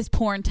is like this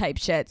porn type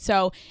shit.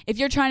 So if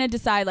you're trying to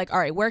decide like, all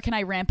right, where can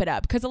I ramp it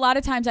up? Because a lot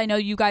of times I know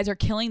you guys are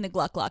killing the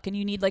Gluck Gluck and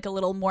you need like a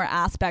little more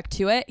aspect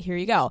to it. Here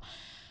you go.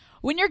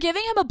 When you're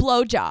giving him a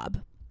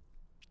blowjob,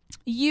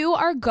 you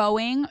are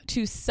going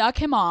to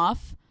suck him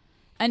off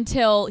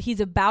until he's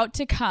about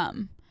to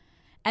come.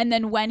 And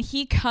then when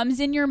he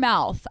comes in your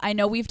mouth, I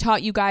know we've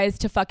taught you guys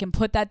to fucking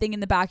put that thing in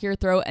the back of your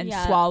throat and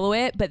swallow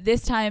it. But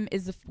this time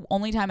is the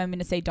only time I'm going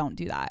to say don't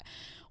do that.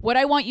 What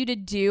I want you to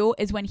do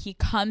is when he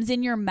comes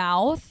in your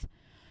mouth,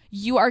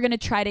 you are going to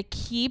try to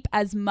keep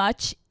as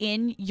much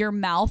in your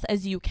mouth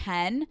as you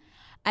can.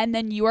 And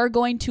then you are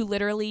going to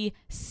literally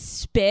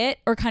spit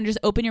or kind of just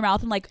open your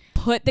mouth and like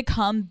put the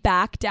cum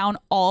back down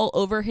all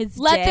over his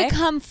dick. Let the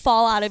cum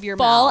fall out of your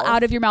mouth. Fall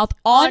out of your mouth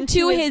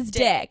onto his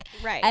dick.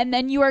 Right. And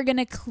then you are going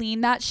to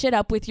clean that shit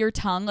up with your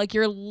tongue like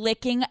you're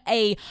licking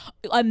a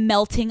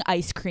melting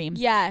ice cream.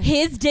 Yes.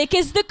 His dick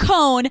is the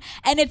cone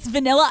and it's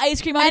vanilla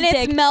ice cream on his dick.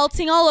 And it's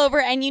melting all over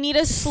and you need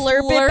to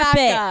slurp it back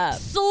up.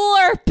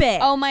 Slurp it.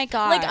 Oh my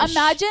gosh. Like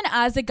imagine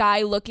as a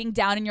guy looking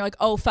down and you're like,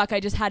 oh fuck, I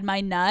just had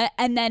my nut.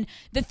 And then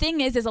the thing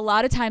is a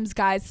lot of times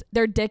guys,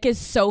 their dick is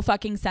so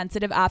fucking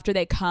sensitive after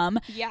they come.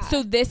 Yeah.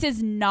 So this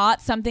is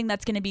not something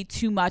that's going to be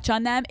too much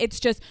on them. It's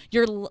just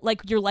you're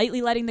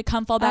lightly letting the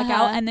cum fall back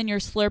out and then you're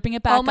slurping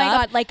it back up. Oh my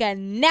God, like a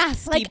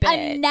nasty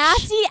bitch. A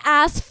nasty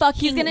ass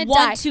fucking He's gonna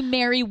want die. to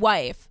marry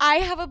wife. I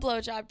have a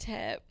blowjob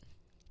tip.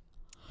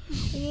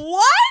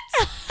 What?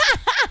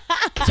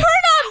 Turn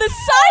on the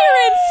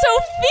siren,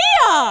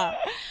 Sophia.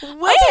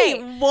 Wait,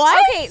 Okay,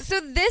 what? Okay, so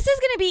this is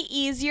going to be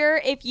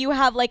easier if you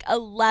have like a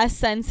less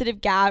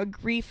sensitive gag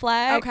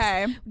reflex.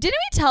 Okay. Didn't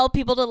we tell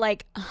people to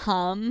like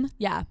hum?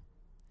 Yeah.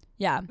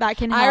 Yeah. That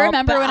can help. I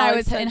remember but when I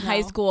Alex was in says high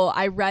no. school,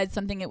 I read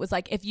something. It was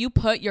like if you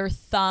put your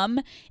thumb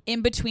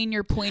in between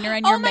your pointer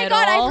and your Oh my middle.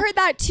 God, I've heard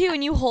that too.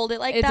 And you hold it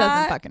like it that.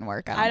 doesn't fucking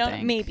work. I don't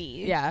think.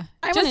 Maybe. Yeah.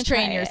 I wanna Just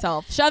train try it.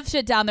 yourself. Shove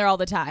shit down there all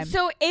the time.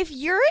 So if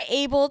you're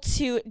able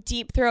to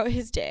deep throat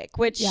his dick,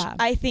 which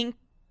I think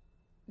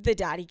the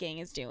daddy gang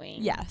is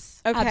doing.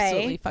 Yes. Okay.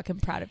 Absolutely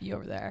fucking proud of you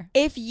over there.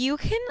 If you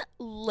can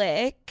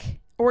lick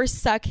or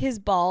suck his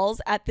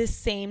balls at the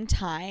same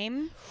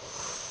time,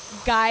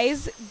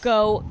 guys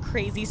go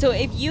crazy. So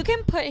if you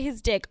can put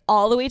his dick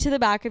all the way to the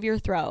back of your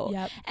throat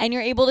and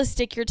you're able to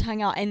stick your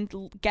tongue out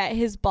and get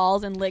his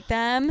balls and lick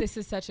them. This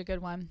is such a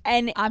good one.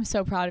 And I'm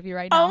so proud of you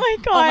right now. Oh my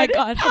God. Oh my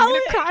God. I'm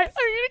going to cry.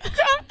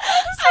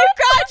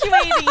 I'm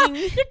graduating.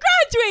 You're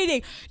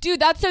graduating. Dude,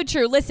 that's so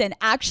true. Listen,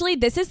 actually,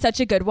 this is such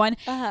a good one.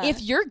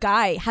 If your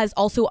guy has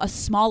also a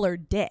smaller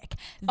dick,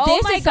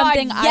 this is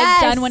something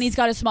I've done when he's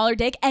got a smaller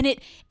dick, and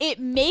it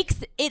makes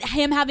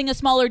him having a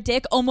smaller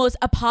dick almost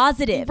a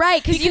positive.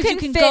 Right, because you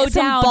can fit go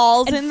some down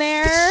balls and in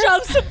there.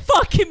 Shove some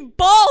fucking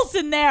balls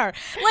in there.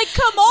 Like,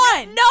 come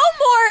on. No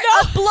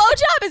more. A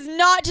blowjob is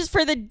not just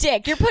for the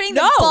dick. You're putting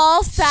the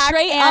ball sack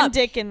straight and up.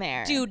 dick in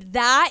there. Dude,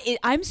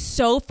 I'm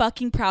so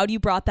fucking proud you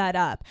brought that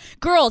up.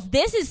 Girls,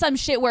 this is some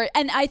shit where,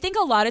 and I think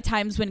a lot of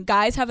times when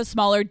guys have a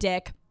smaller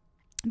dick,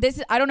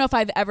 I don't know if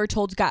I've ever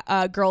told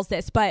girls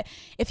this, but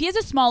if he has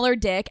a smaller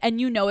dick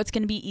and you know it's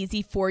going to be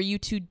easy for you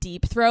to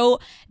deep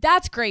throat,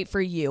 that's great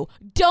for you.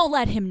 Don't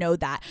let him know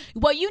that.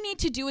 What you need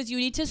to do is you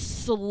need to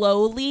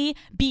slowly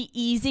be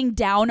easing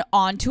down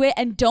onto it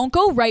and don't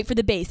go right for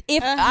the base.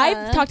 If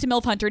I've talked to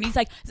MILF Hunter and he's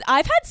like,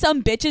 I've had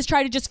some bitches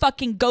try to just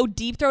fucking go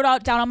deep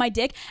throat down on my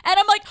dick, and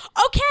I'm like,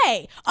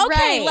 okay,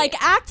 right.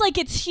 Like act like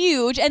it's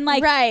huge, and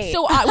like, right.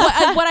 So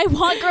what I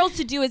want girls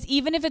to do is,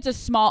 even if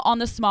it's on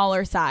the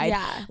smaller side,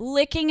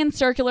 lick in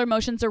circular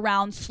motions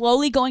around,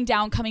 slowly going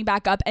down, coming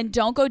back up, and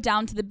don't go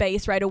down to the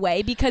base right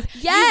away, because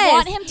you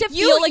want him to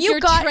feel like you're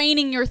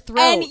training your throat.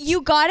 And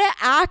you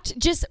gotta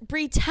just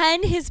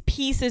pretend his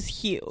piece is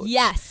huge.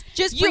 Yes.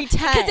 Just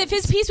pretend. Because if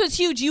his piece was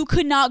huge, you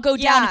could not go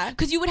down,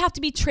 because you would have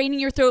to be training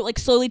your throat, like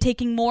slowly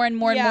taking more and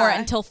more and more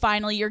until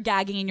finally you're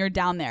gagging and you're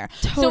down there.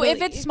 Totally. So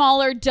if it's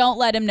smaller, don't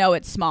let him know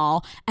it's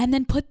small, and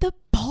then put the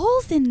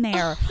balls in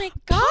there. Oh my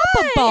God.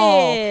 Pop a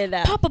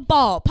ball. Pop a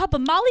ball. Pop a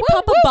molly.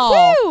 Woo, pop a woo,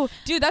 ball. woo.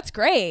 Dude, that's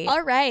great.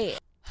 All right.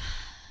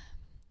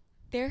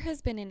 There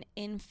has been an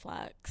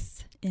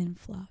influx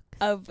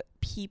of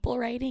people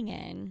writing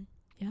in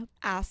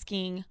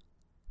asking,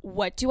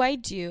 what do I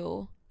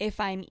do if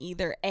I'm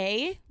either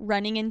A,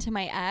 running into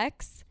my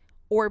ex,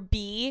 or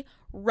B,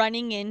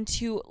 running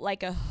into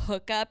like a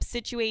hookup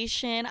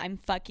situation? I'm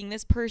fucking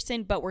this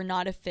person, but we're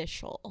not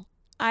official.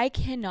 I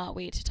cannot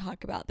wait to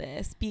talk about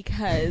this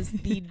because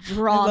the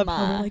drama. I love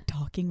how we're like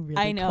talking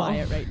really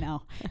quiet right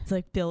now. It's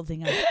like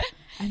building up.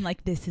 I'm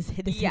like, this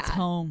hits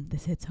home.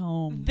 This hits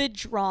home. The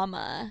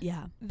drama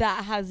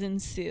that has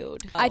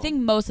ensued. I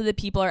think most of the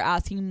people are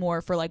asking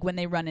more for like when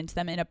they run into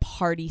them in a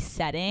party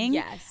setting.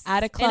 Yes.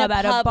 At a club,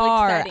 at a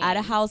bar, at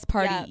a house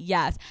party. Yep.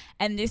 Yes.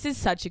 And this is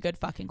such a good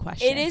fucking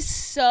question. It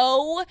is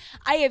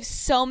I have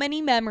so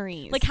many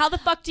memories. Like, how the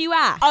fuck do you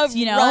act? Of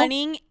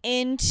running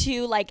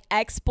into like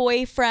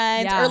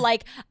ex-boyfriends or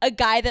like a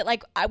guy that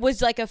like I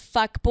was like a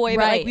fuck boy,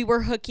 but like we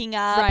were hooking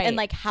up. And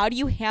like, how do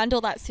you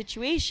handle that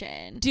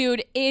situation?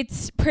 Dude,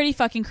 it's pretty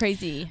fucking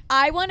crazy.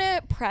 I want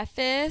to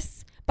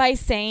preface by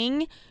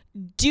saying,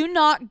 do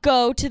not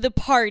go to the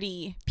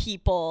party,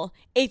 people,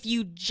 if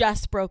you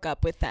just broke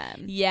up with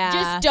them. Yeah.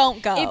 Just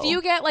don't go. If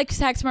you get like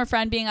text from a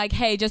friend being like,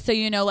 hey, just so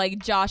you know, like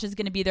Josh is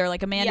going to be there,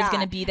 like Amanda's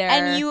going to be there.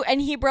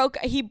 And he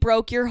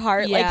broke your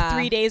heart like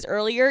 3 days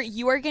earlier,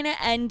 you are going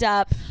to end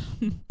up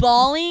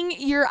bawling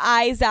your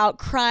eyes out,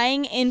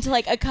 crying into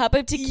like a cup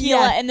of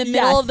tequila in the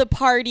middle of the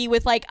party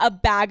with like a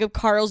bag of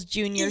Carl's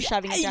Jr.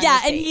 shoving it down your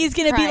face, and he's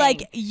gonna be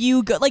like,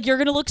 you're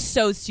gonna look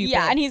so stupid.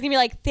 And he's gonna be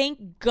like,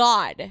 thank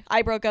God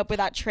I broke up with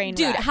that train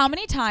wreck. Dude, how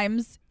many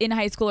times in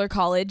high school or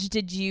college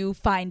did you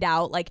find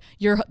out like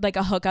you're like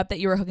a hookup that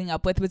you were hooking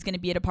up with was gonna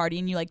be at a party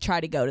and you like try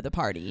to go to the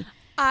party?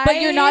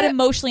 But you're not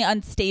emotionally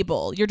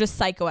unstable. You're just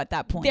psycho at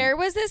that point. There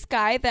was this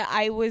guy that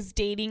I was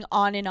dating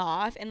on and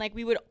off, and like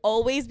we would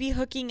always be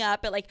hooking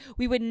up, but like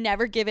we would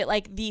never give it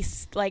like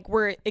these like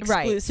we're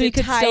exclusive. So he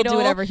could still do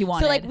whatever he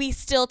wanted. So like we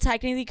still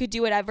technically could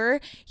do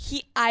whatever.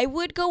 I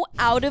would go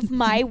out of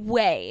my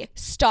way,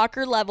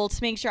 stalker level, to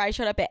make sure I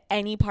showed up at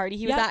any party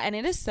he was at, and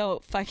it is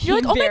so fucking. You're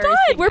like, oh my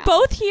God, we're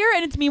both here,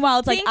 and it's meanwhile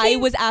it's like I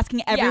was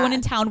asking everyone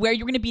in town where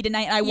you're going to be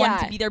tonight, and I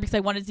wanted to be there because I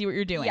wanted to see what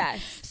you're doing.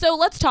 Yes. So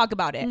let's talk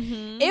about it.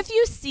 Mm-hmm. If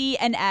you see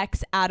an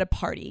ex at a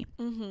party,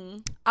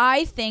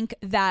 I think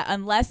that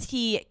unless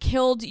he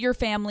killed your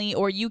family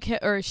or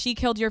she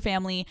killed your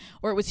family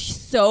or it was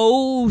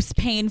so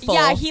painful,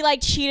 he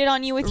like cheated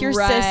on you with your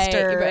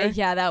sister,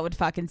 that would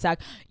fucking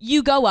suck.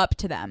 You go up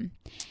to them.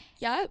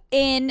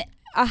 In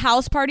a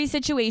house party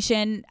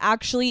situation,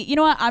 actually, you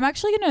know what, I'm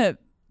actually gonna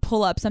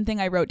pull up something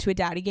I wrote to a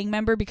Daddy Gang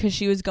member because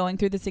she was going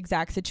through this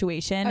exact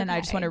situation, and I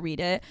just want to read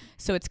it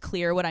so it's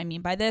clear what I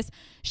mean by this.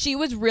 She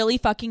was really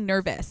fucking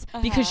nervous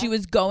because she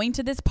was going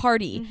to this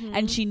party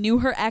and she knew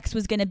her ex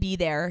was going to be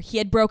there. He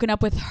had broken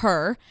up with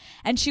her,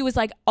 and she was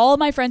like, all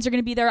my friends are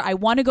going to be there. I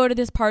want to go to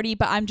this party,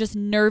 but I'm just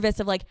nervous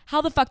of like,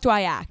 how the fuck do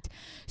I act?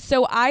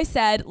 So I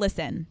said,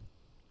 listen,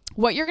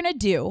 what you're going to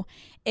do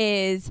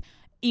is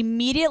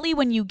immediately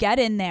when you get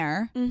in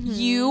there,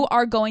 you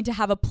are going to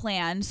have a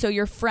plan so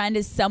your friend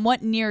is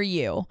somewhat near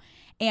you,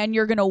 and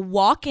you're gonna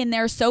walk in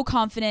there so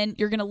confident.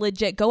 You're gonna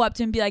legit go up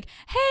to him and be like,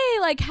 hey,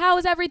 like, how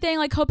is everything?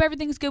 Like, hope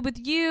everything's good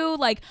with you.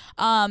 Like,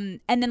 and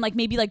then like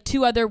maybe like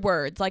 2 other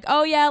words, like,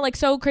 oh yeah, like,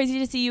 so crazy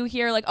to see you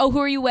here. Like, oh, who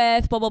are you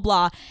with? Blah blah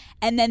blah.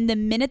 And then the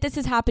minute this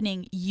is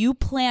happening, you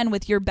plan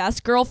with your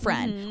best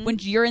girlfriend. When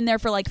you're in there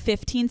for like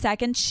 15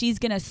 seconds, she's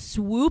going to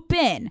swoop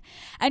in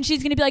and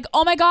she's going to be like,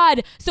 oh my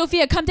God,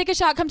 Sophia, come take a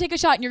shot, come take a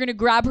shot. And you're going to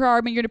grab her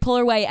arm and you're going to pull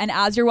her away. And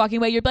as you're walking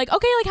away, you're like,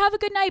 okay, like, have a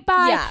good night.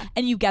 Bye. Yeah.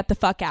 And you get the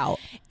fuck out.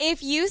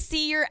 If you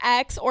see your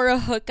ex or a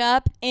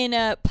hookup in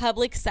a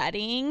public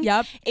setting,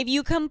 if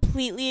you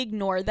completely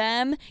ignore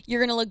them,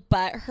 you're going to look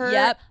butthurt.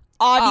 Yep.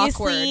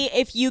 Obviously,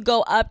 if you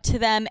go up to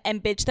them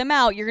and bitch them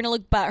out, you're going to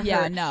look butthurt.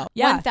 Yeah, no.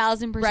 Yeah.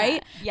 1,000%.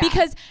 Right? Yeah.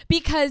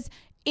 Because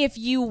if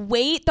you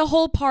wait the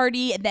whole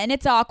party, then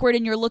it's awkward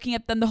and you're looking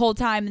at them the whole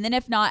time. And then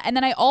if not, and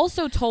then I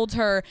also told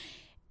her,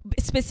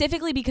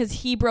 specifically because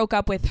he broke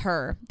up with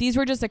her, these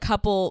were just a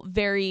couple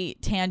very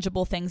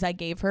tangible things I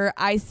gave her.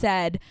 I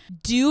said,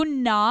 do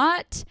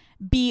not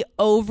be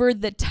over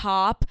the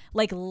top,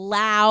 like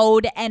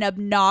loud and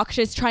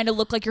obnoxious, trying to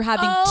look like you're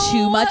having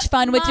too much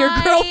fun with your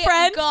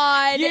girlfriend.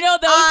 God, you know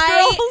those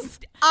girls?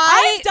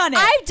 I've done it.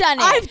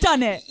 I've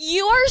done it.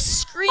 You are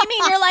screaming.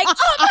 You're like,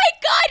 oh my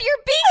God,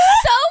 you're being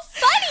so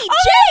funny,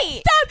 Jay.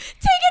 Stop.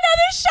 Take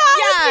another shot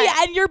with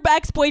me. And your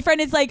ex-boyfriend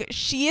is like,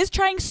 she is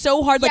trying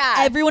so hard. Like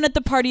everyone at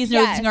the party is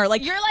noticing her.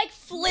 Like, you're like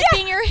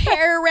flipping your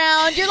hair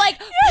around. You're like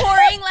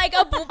pouring like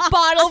a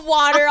bottle of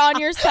water on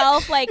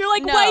yourself. Like, you're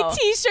like, white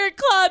t-shirt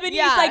club. And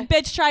he's like,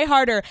 bitch, try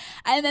harder.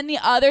 And then the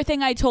other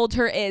thing I told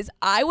her is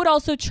I would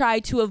also try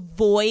to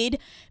avoid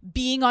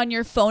being on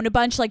your phone a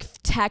bunch, like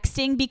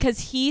texting,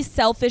 because he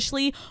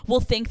selfishly will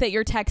think that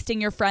you're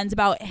texting your friends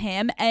about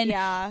him. And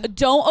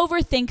don't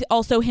overthink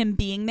also him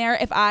being there.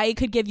 If I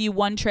could give you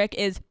one trick,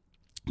 is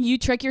you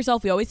trick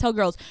yourself. We always tell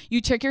girls, you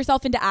trick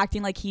yourself into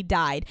acting like he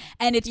died.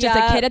 And it's just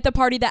a kid at the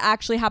party that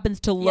actually happens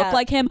to look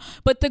like him.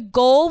 But the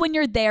goal when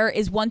you're there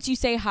is once you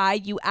say hi,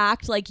 you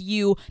act like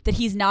that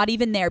he's not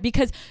even there.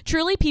 Because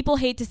truly people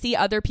hate to see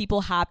other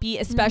people happy,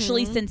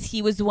 especially since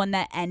he was the one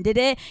that ended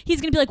it.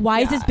 He's going to be like, why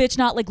is this bitch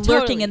not like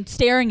lurking and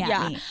staring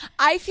at me?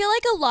 I feel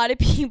like a lot of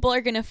people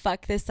are going to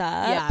fuck this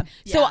up.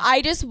 So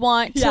I just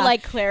want to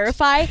like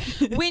clarify,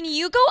 when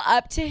you go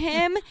up to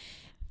him,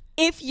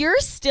 if you're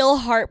still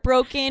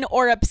heartbroken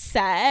or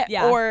upset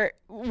or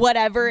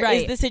whatever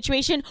is the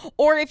situation,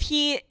 or if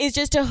he is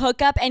just a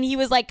hookup and he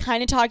was like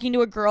kind of talking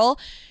to a girl,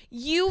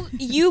 you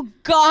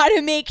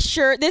gotta make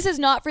sure this is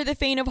not for the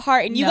faint of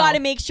heart, and you gotta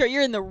make sure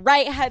you're in the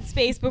right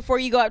headspace before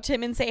you go up to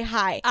him and say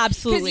hi.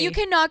 Absolutely. Because you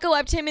cannot go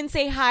up to him and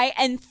say hi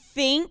and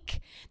think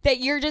that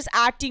you're just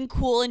acting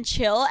cool and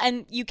chill,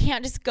 and you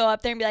can't just go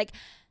up there and be like,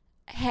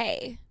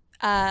 hey,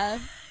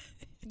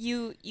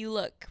 you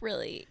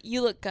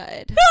look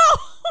good.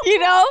 No! You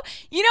know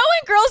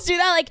when girls do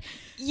that, like,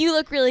 you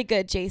look really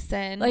good,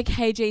 Jason. Like,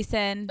 hey,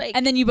 Jason. Like,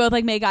 and then you both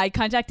like make eye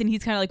contact, and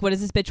he's kind of like, what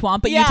does this bitch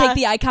want? But you take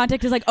the eye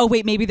contact as like, oh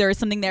wait, maybe there is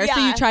something there. So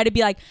you try to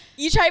be like,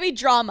 you try to be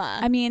drama.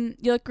 I mean,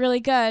 you look really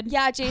good.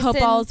 Yeah, Jason. Hope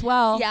all is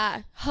well.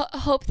 Yeah.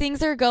 Hope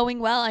things are going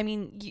well. I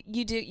mean,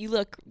 you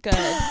look good.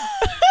 And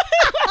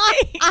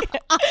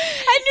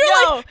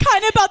you're like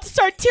kind of about to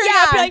start tearing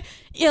up. You're like,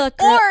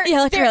 you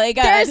look really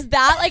good. There's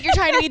that, like, you're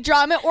trying to be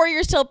drama, or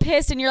you're still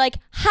pissed and you're like,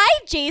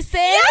 hi, Jason.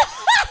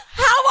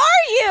 How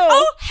are you?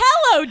 Oh,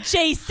 hello,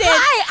 Jason.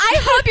 Hi, I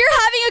hope you're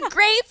having a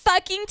great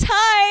fucking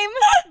time.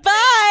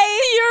 Bye.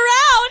 See you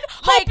around.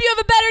 Like, hope you have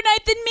a better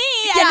night than me.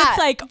 Yeah, and it's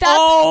like, that's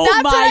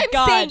my what I'm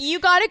God. saying. You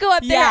got to go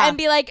up there and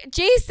be like,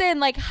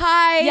 Jason, like,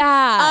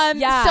 hi.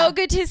 So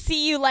good to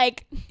see you.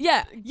 Like,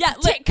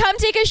 come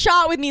take a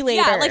shot with me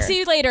later. Yeah, like, see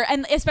you later.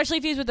 And especially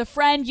if he's with a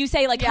friend, you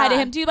say like hi to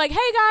him too. Like, hey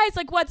guys,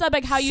 like, what's up?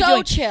 Like, how you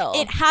doing? So chill.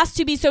 It has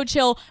to be so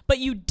chill, but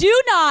you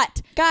do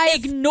not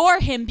ignore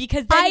him,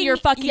 because then you're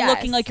fucking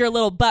looking like you're a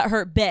little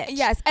butthurt bitch.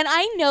 Yes, and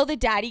I know the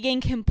Daddy Gang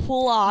can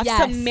pull off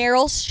some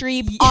Meryl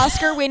Streep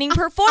Oscar-winning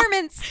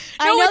performance.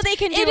 I know they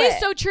can do it. It is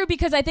so true,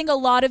 because I think a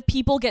lot of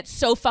people get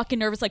so fucking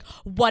nervous. Like,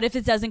 what if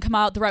it doesn't come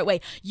out the right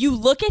way? You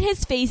look at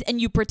his face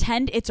and you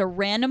pretend it's a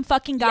random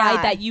fucking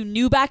guy that you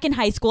knew back in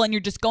high school, and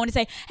you're just going to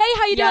say, hey,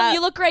 how you doing?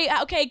 You look great.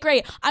 Okay,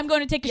 great. I'm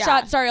going to take a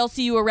shot. Sorry, I'll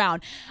see you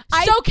around.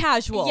 So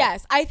casual.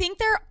 Yes, I think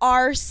there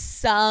are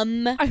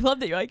some. I love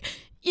that you're like,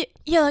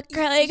 you look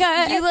really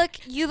good.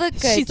 You look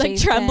good. She's like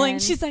Jason. trembling.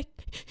 She's like,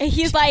 and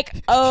he's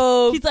like,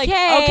 oh, he's like,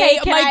 okay,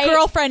 my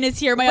girlfriend is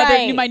here.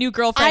 My new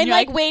girlfriend. I'm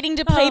like waiting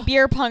to play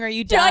beer pong. Are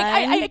you done?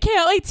 You're like, I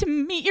can't wait to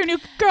meet your new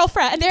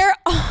girlfriend. There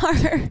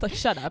are like,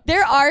 shut up.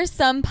 There are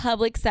some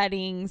public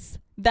settings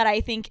that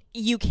I think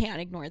you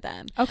can't ignore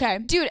them. Okay,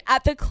 dude,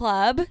 at the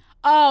club.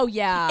 Oh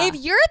yeah. If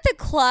you're at the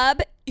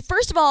club,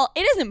 first of all,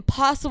 it is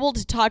impossible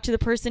to talk to the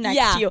person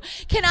next to you.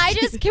 Can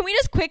we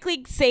just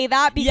quickly say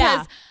that?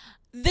 Because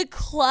the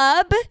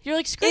club You're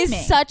like screaming.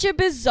 is such a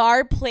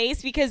bizarre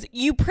place because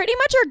you pretty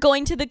much are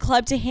going to the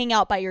club to hang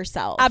out by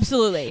yourself.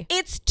 Absolutely.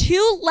 It's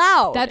too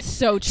loud. That's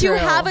so true. To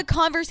have a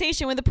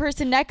conversation with the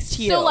person next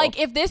to you. So like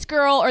if this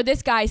girl or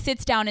this guy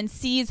sits down and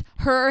sees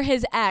her or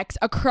his ex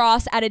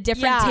across at a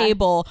different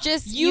table,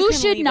 you can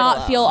should leave it not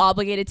alone. feel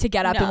obligated to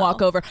get up and No.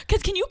 walk over.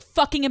 Because can you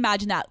fucking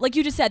imagine that? Like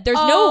you just said, there's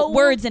no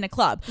words in a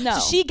club. No.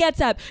 So she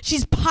gets up,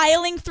 she's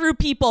piling through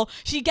people,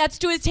 she gets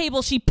to his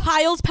table, she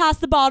piles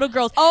past the bottle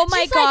girls. Oh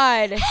my She's like,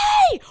 God.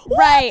 hey,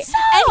 Right. what's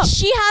up? And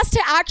she has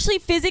to actually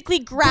physically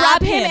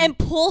grab him him. and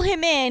pull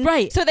him in.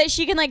 Right. So that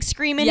she can like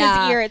scream in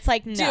Yeah. his ear. It's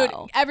like, no. Dude,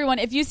 everyone,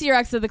 if you see your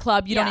ex at the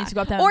club, you don't need to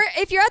go up to them. Or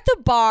if you're at the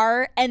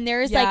bar and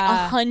there's like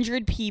Yeah.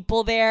 100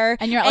 people there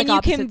And you're at, like,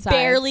 you can opposite sides.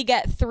 barely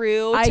get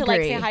through I to like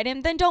agree. say hi to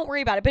him, then don't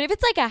worry about it. But if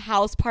it's like a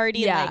house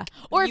party, and, like,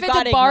 or you if it's a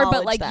gotta bar but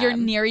acknowledge like you're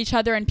them. near each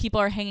other and people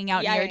are hanging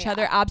out Yeah, near yeah, each yeah.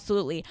 other,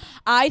 absolutely.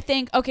 I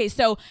think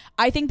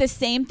the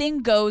same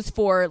thing goes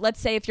for, let's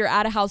say if you're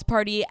at a house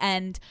party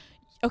and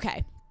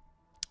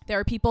there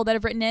are people that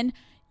have written in,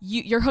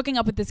 you're hooking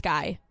up with this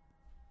guy.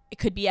 It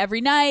could be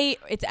every night,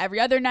 it's every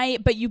other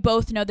night, but you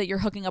both know that you're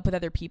hooking up with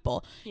other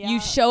people. Yeah. You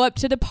show up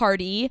to the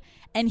party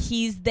and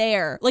he's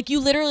there. Like you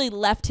literally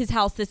left his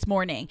house this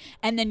morning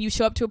and then you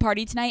show up to a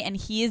party tonight and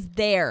he is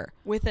there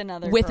with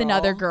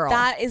another girl.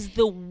 That is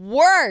the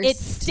worst. It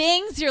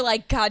stings. You're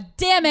like, God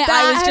damn it.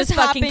 That I was has just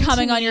fucking happened to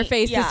coming on me. your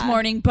face this Yeah.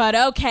 morning, but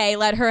okay,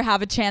 let her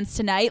have a chance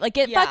tonight. Like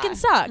it fucking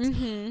sucks.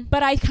 Mhm.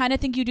 But I kind of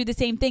think you do the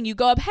same thing. You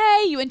go up,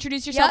 hey, you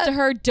introduce yourself to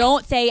her.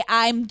 Don't say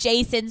I'm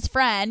Jason's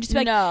friend. Just be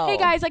like, No. hey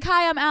guys, like,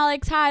 hi, I'm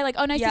Alex. Hi, like,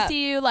 oh, nice Yeah. to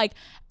see you. Like,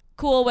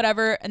 cool,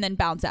 whatever, and then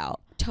bounce out.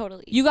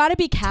 Totally. You got to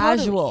be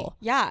casual. Totally.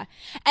 Yeah.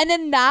 And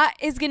then that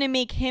is going to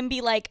make him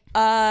be like,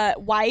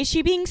 why is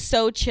she being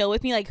so chill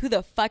with me? Like, who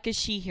the fuck is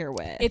she here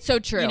with? It's so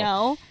true. You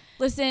know?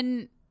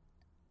 Listen,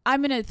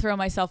 I'm going to throw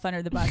myself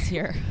under the bus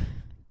here.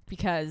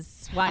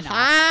 Because why not?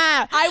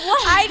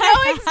 I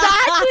know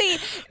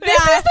exactly. This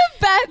is the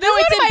best. No,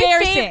 it's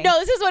embarrassing.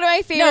 This is one of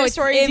my favorite it's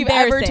stories you've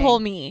ever embarrassing.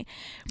 told me.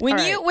 When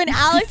All right. when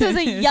Alex was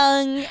a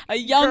young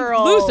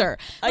girl, loser.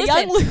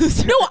 young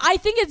loser. No, I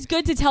think it's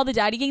good to tell the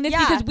daddy gang this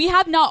Yeah. because we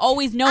have not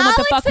always known what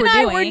the fuck and we're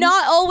I doing. were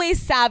not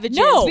always savages.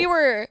 No.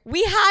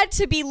 We had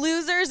to be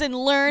losers and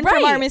learn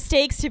from Right. our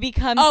mistakes to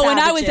become Oh, savages. and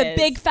I was a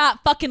big fat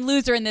fucking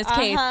loser in this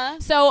case. Uh-huh.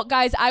 So,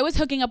 guys, I was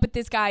hooking up with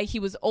this guy. He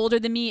was older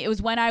than me. It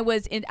was when I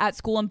was at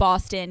school in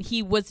Boston.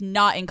 He was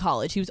not in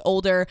college. He was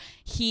older.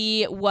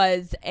 He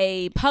was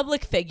a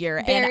public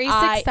figure. Very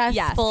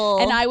successful.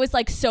 Yes. And I was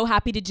like so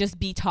happy to just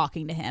be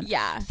talking to him.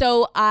 Yeah.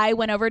 So I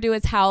went over to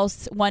his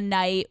house one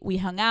night. We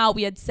hung out.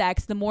 We had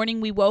sex. The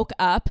morning we woke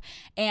up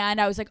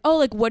and I was like, oh,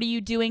 like, what are you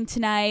doing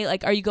tonight?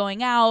 Like, are you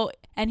going out?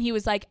 And he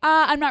was like,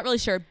 I'm not really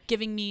sure,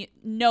 giving me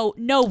no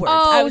words.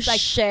 Oh, I was like,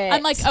 shit.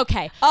 I'm like,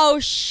 okay. Oh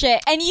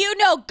shit. And you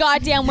know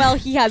goddamn well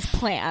he has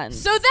plans.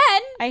 So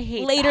then I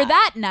hate later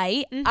that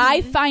night, Mhm.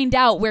 I find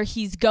out where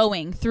he's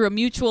going through a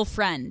mutual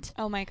friend.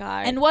 Oh my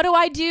God. And what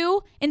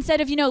do?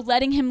 Instead of,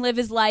 letting him live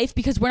his life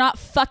because we're not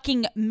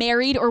fucking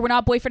married or we're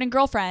not boyfriend and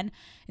girlfriend,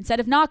 instead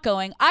of not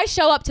going, I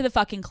show up to the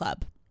fucking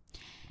club.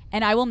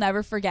 And I will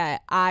never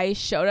forget, I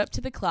showed up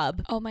to the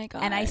club. Oh my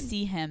God. And I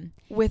see him.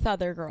 with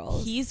other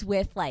girls. He's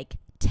with like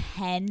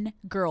 10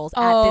 girls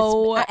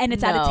Oh, at this, and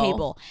it's at a no.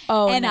 table.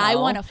 Oh, and I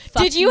want to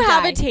fuck Did you you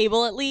have a guys.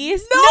 table at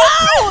least?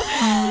 No!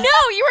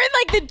 No, you were in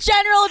like the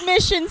general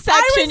admission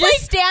section,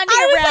 just standing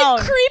I was around.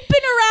 like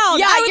creeping around.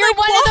 Yeah, I was you're like,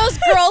 one what? of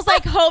those girls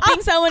like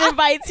hoping someone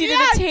invites you to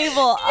Yes, the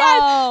table. Yes.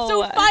 Oh.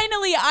 So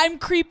finally, I'm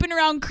creeping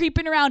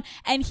around,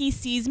 and he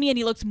sees me and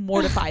he looks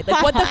mortified.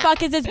 Like, what the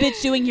fuck is this bitch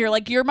doing here?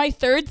 Like, you're my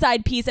third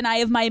side piece, and I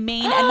have my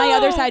main and my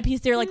other side piece.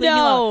 They're like, leave me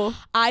alone.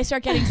 I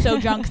start getting so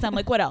drunk because I'm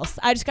like, what else?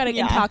 I just gotta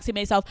intoxicate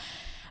myself.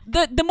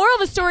 The moral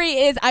of the story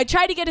is I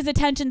tried to get his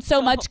attention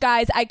so much,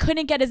 guys. I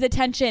couldn't get his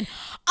attention.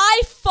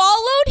 I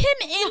followed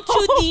him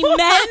into the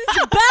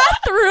men's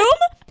bathroom.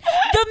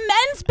 The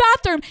men's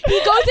bathroom. He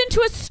goes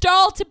into a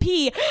stall to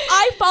pee.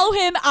 I follow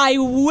him. I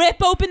whip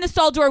open the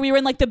stall door. We were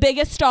in like the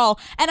biggest stall.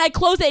 And I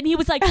close it. And he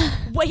was like,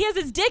 what? He has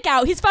his dick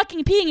out. He's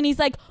fucking peeing. And he's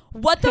like,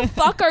 what the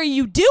fuck are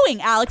you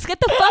doing, Alex? Get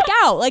the fuck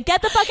out. Like,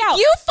 get the fuck out.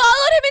 You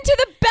followed him into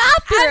the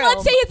bathroom. And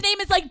let's say his name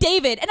is like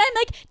David. And I'm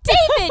like,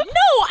 David,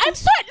 no, I'm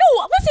sorry.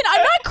 No, listen, I'm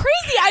not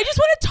crazy. I just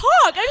want to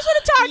talk. And he's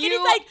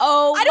like,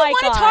 I don't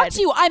want to talk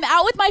to you. I'm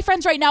out with my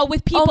friends right now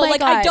with people.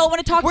 Like, I don't want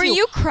to talk to you. Were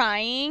you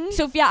crying?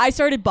 Sophia, I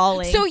started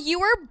bawling. So you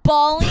were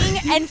bawling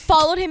and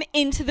followed him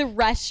into the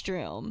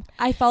restroom.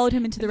 I followed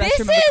him into the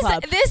restroom of the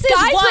club. This is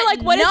Guys what were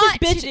like, what is not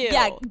this bitch? to do.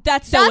 Yeah,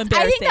 that's so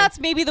embarrassing. I think that's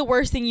maybe the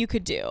worst thing you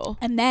could do.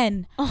 And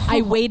then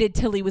I waited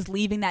till he was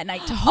leaving that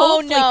night to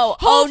hopefully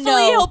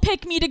hopefully he'll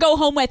pick me to go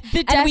home with.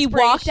 The and we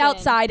walked desperation.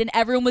 outside and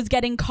everyone was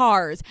getting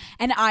cars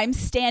and I'm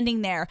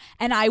standing there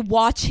and I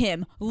watch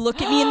him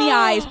look at me in the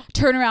eyes,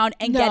 turn around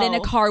and get in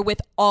a car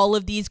with all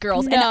of these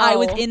girls. And I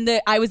was in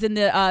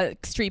the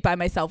street by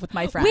myself with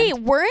my friend. Wait,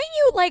 weren't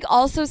you like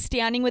also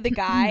standing with a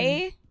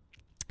guy?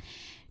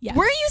 Yes.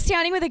 Were you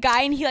standing with a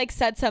guy and he like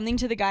said something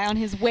to the guy on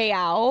his way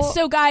out?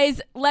 So guys,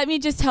 let me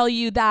just tell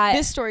you that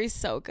this story's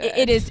so good.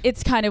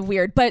 It's kind of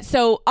weird, but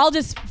so I'll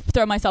just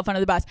throw myself under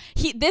the bus.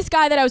 This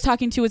guy that I was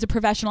talking to was a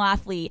professional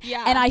athlete,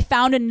 and I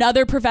found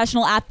another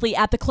professional athlete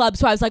at the club.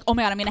 So I was like, oh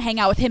my god, I'm gonna hang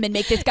out with him and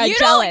make this guy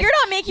jealous. You're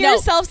not making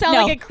yourself sound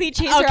like a cleat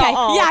chaser at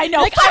all. Yeah, I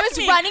know. Like I was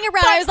running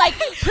around. I was like,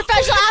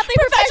 professional athlete.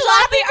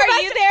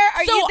 Are you there?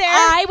 Are you there?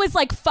 I was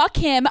like, fuck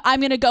him.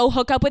 I'm gonna go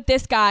hook up with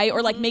this guy,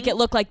 or like make it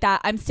look like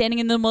that. I'm standing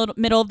in the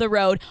middle of the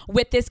road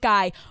with this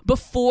guy.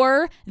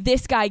 Before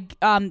this guy,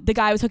 the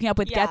guy I was hooking up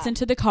with, gets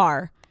into the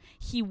car,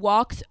 he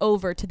walks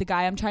over to the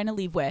guy I'm trying to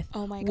leave with,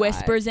 oh my God,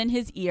 whispers in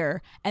his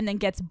ear, and then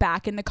gets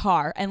back in the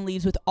car and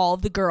leaves with all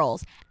of the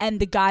girls. And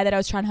the guy that I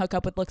was trying to hook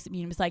up with looks at me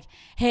and was like,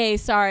 hey,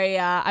 sorry,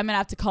 I'm gonna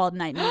have to call it a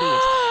night and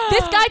leave.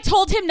 This guy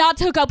told him not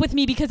to hook up with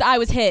me because I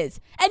was his,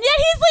 and yet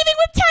he's leaving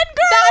with 10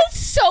 girls. That's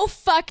so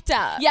fucked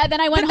up. Yeah, then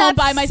I went home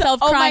by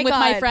myself crying with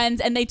my friends,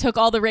 and they took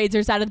all the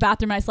razors out of the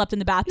bathroom. I slept in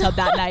the bathtub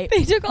that night.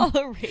 They took all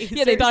the razors.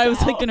 Yeah, they thought I was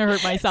like gonna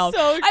hurt myself.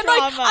 So I'm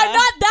like, I'm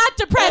not that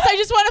depressed. I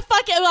just want to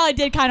fuck it. Well, I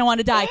did kind of want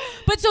to die.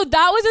 But so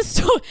that was a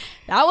story.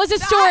 That was a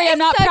story I'm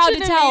not proud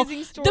to tell.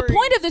 The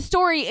point of the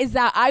story is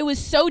that I was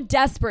so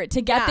desperate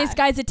to get this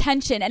guy's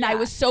attention, and I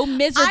was so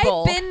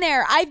miserable.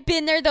 I've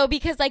been there though,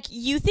 because like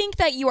you think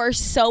that you are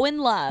so in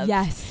love.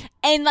 Yes.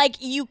 And like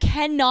you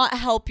cannot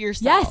help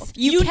yourself. Yes,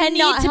 you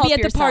need to be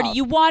at the party.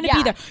 You want to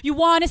be there. You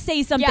want to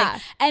say something. Yeah.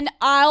 And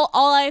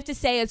all I have to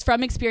say is,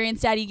 from experience,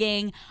 Daddy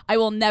Gang, I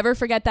will never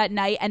forget that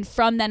night. And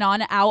from then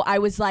on out, I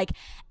was like,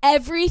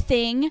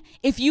 everything,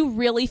 if you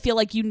really feel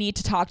like you need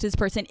to talk to this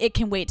person, it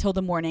can wait till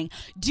the morning.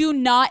 Do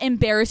not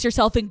embarrass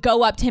yourself and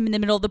go up to him in the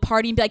middle of the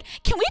party and be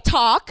like, can we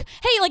talk?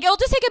 Hey, like, it'll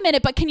just take a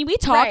minute, but can we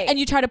talk? Right. And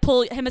you try to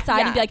pull him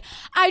aside and be like,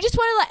 I just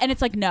want to let, and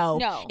it's like,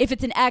 no. If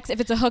it's an ex, if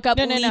it's a hookup,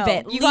 leave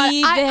it. Leave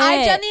it.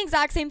 I've done the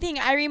exact same thing.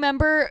 I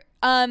remember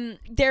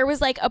there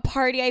was like a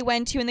party I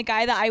went to, and the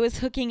guy that I was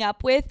hooking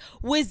up with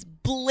was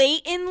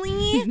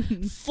blatantly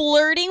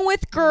flirting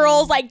with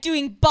girls, like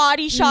doing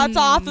body shots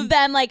off of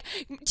them. Like,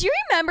 do you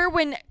remember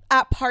when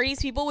at parties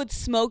people would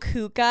smoke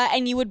hookah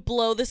and you would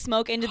blow the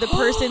smoke into the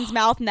person's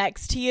mouth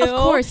next to you? Of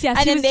course, yes.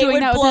 And then they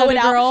would blow it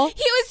out. Girl. He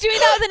was doing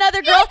that with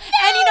another girl.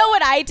 And you know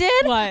what I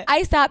did? What?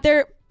 I sat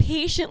there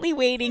patiently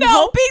waiting,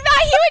 hoping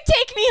that he would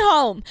take me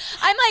home.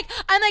 I'm like,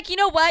 you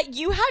know what?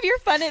 You have your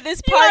fun at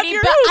this party,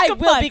 but I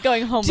will be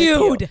going home with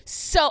you.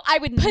 So I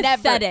would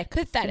never. Pathetic.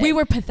 We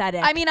were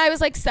pathetic. I mean, I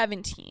was like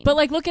 17. But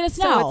like, look at us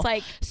now. So it's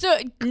like,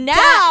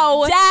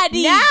 now,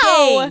 Daddy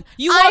Gang,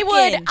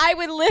 I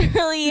would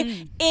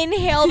literally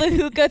inhale the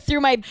hookah through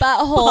my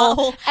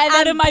butthole and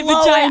out then of my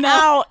blow vagina it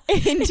out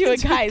into a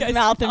guy's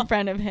mouth in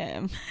front of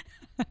him.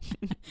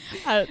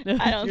 I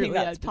don't think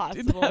that's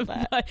possible,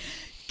 but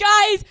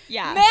guys,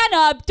 man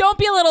up. Don't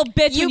be a little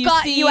bitch when you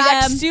see you them.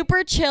 Act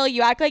super chill.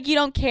 You act like you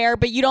don't care,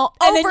 but you don't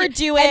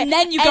overdo it. And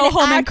then you go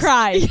home and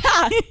cry.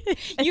 Yeah.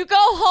 You go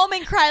home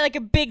and cry like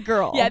a big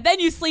girl. Yeah, then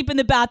you sleep in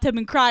the bathtub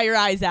and cry your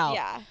eyes out.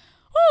 Yeah.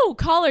 Woo,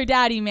 call her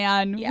daddy,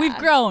 man. Yeah. We've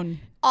grown.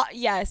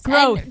 Yes.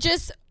 Growth. And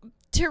just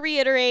to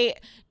reiterate,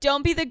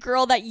 don't be the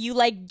girl that you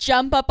like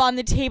jump up on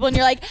the table and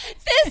you're like,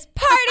 this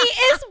party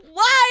is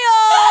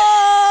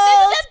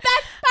wild. This is the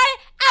best party.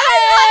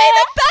 I'm having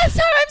the best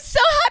time. I'm so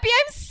happy.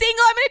 I'm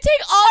single. I'm going to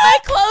take all my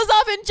clothes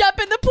off and jump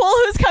in the pool.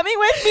 Who's coming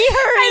with me?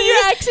 Hurry. And your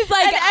ex is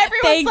like, and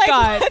everyone's thank like,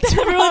 God.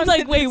 Everyone's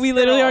like, wait, we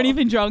literally aren't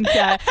even drunk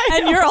yet.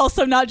 And you're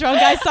also not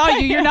drunk. I saw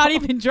you. You're not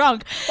even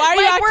drunk. Why are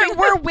you acting?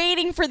 We're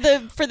waiting for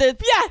the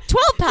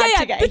 12-pack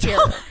to get here.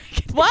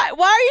 Why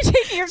are you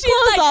taking your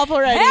clothes off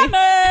already?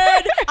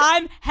 Hammered.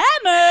 I'm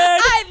hammered.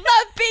 I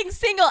love being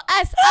single.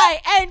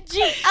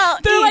 SINGLE.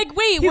 They're like,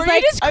 wait, were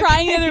you just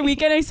crying the other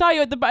weekend? I saw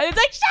you at the bar. It's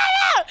like, shut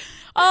up.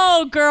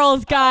 Oh,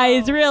 girls,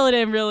 guys, reel it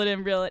in.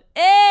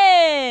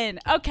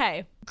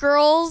 Okay.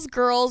 Girls.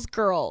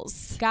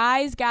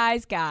 Guys.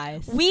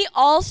 We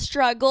all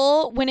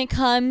struggle when it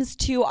comes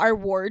to our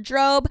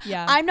wardrobe.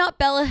 Yeah. I'm not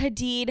Bella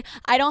Hadid.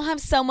 I don't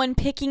have someone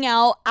picking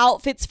out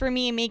outfits for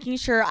me and making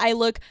sure I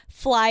look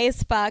fly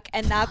as fuck.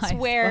 And that's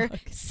where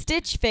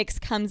Stitch Fix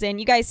comes in.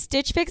 You guys,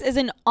 Stitch Fix is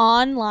an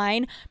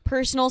online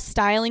personal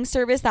styling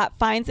service that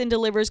finds and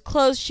delivers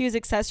clothes, shoes,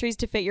 accessories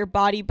to fit your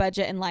body,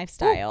 budget, and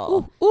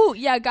lifestyle. Ooh,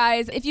 yeah,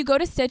 guys. If you go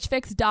to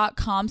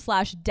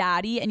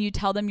stitchfix.com/daddy and you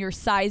tell them your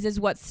sizes,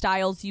 what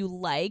styles you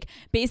like,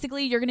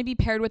 basically you're going to be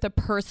paired with a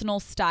personal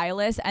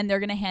stylist and they're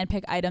going to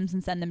handpick items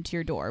and send them to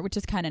your door, which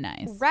is kind of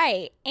nice.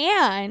 Right.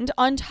 And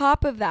on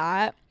top of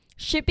that,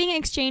 shipping,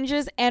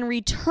 exchanges, and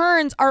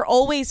returns are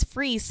always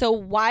free. So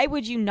why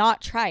would you not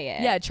try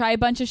it? Yeah, try a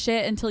bunch of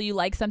shit until you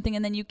like something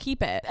and then you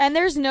keep it. And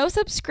there's no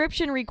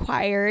subscription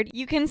required.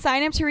 You can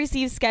sign up to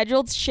receive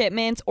scheduled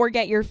shipments or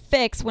get your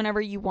fix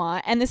whenever you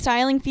want. And the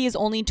styling fee is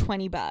only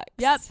 $20.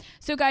 Yep.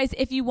 So guys,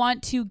 if you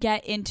want to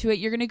get into it,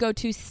 you're going to go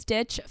to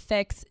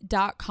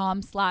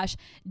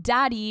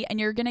stitchfix.com/daddy and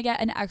you're going to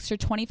get an extra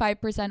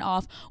 25%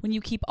 off when you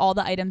keep all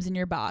the items in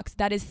your box.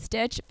 That is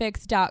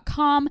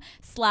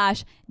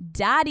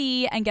stitchfix.com/daddy.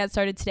 tea and get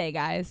started today,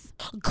 guys.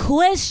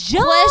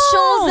 Questions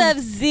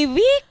of the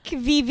week,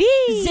 Vivi.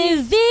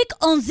 The week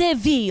on the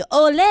vie.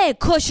 Ole,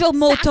 cochon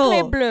moto.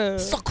 Sacre bleu.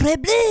 Sacre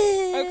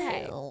bleu.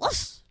 Okay.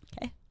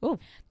 Okay. Ooh.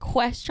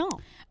 Question.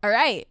 All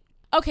right.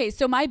 Okay,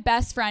 so my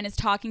best friend is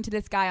talking to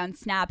this guy on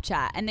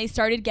Snapchat, and they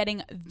started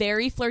getting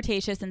very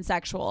flirtatious and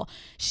sexual.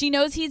 She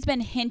knows he's been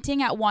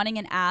hinting at wanting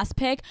an ass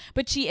pic,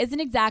 but she isn't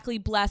exactly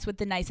blessed with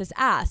the nicest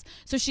ass,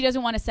 so she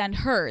doesn't want to send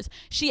hers.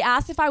 She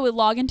asked if I would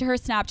log into her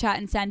Snapchat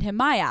and send him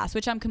my ass,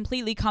 which I'm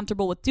completely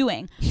comfortable with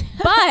doing.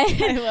 But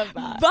I love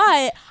that.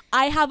 But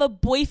I have a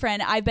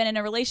boyfriend. I've been in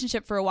a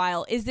relationship for a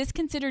while. Is this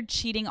considered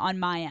cheating on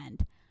my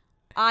end?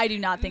 I do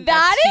not think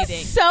that's cheating.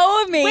 That is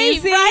so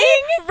amazing.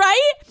 Wait,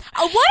 right?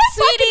 What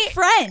a fucking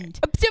friend.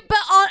 But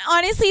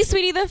honestly,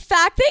 sweetie, the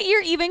fact that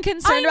you're even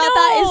concerned about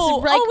that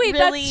is like really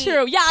that's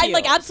true. Yeah, cute. I'd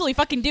like absolutely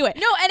fucking do it.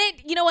 No, and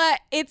you know what?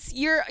 It's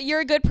you're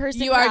a good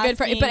person. You are a good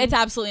friend, but it's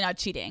absolutely not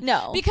cheating.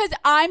 No, because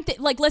I'm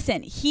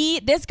listen.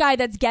 This guy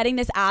that's getting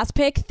this ass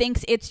pic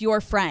thinks it's your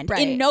friend.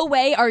 Right. In no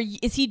way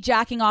is he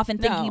jacking off and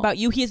thinking about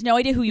you. He has no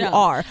idea who you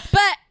are.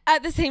 But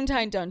at the same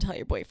time, don't tell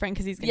your boyfriend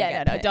because he's gonna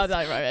get pissed. Don't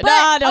tell your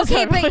boyfriend. Don't tell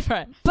your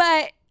boyfriend.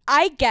 But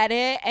I get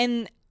it,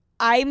 and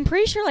I'm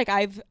pretty sure like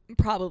I've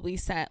probably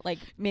sent like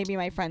maybe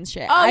my friend's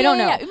shit. I don't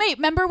know. Yeah. Wait,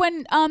 remember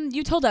when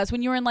you told us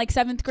when you were in like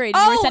 7th grade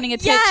and you were sending a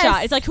tit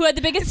shot? It's like who had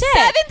the biggest tit?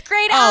 7th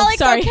grade, Alex.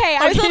 Sorry. Okay,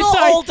 I was a little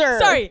older.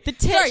 Sorry, the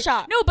tit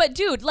shot. No, but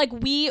dude, like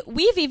we've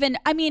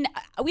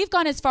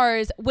gone as far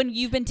as when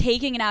you've been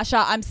taking an ass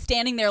shot, I'm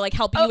standing there like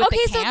helping you with the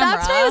camera. Okay, so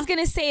that's what I was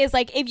gonna say is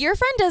like if your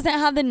friend doesn't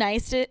have the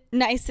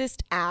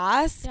nicest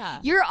ass,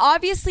 you're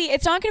obviously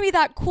it's not gonna be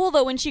that cool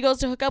though when she goes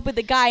to hook up with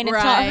the guy and it's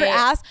not her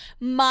ass.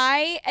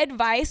 My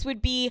advice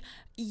would be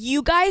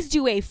you guys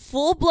do a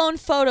full-blown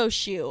photo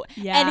shoot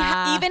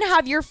and even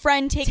have your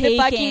friend take the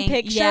fucking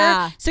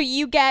picture so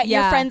you get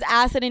your friend's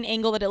ass at an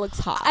angle that it looks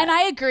hot. And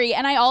I agree.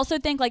 And I also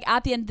think like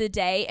at the end of the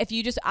day, if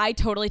you I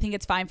totally think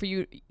it's fine for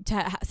you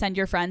to send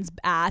your friend's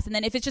ass. And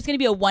then if it's just going to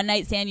be a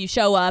one-night stand, you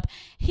show up,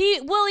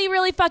 will he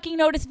really fucking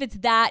notice if it's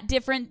that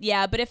different?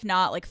 Yeah, but if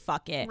not, like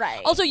fuck it.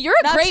 Right. Also, you're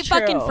a great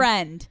fucking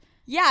friend.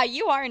 Yeah,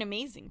 you are an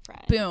amazing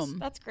friend. Boom.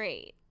 That's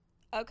great.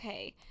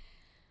 Okay.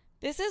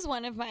 This is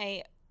one of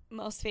my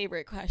most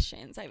favorite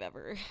questions I've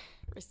ever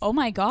received. Oh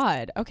my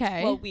God.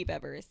 Okay. Well, we've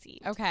ever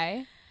received.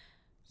 Okay.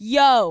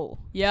 Yo.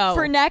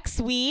 For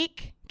next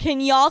week,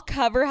 can y'all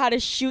cover how to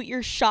shoot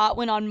your shot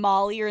when on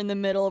Molly or in the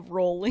middle of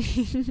rolling?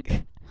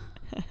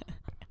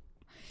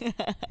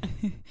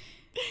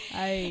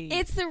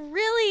 It's the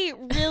really,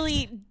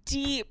 really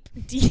deep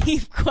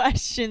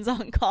questions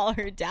on Call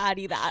Her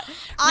Daddy that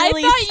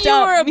really I thought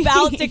you were me.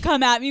 about to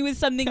come at me with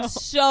something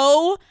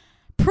so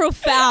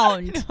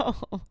profound.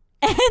 No.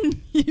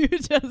 And you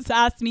just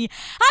asked me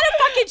how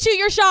to fucking shoot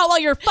your shot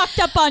while you're fucked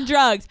up on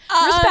drugs.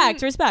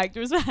 Respect.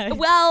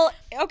 Well,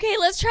 okay,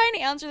 let's try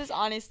and answer this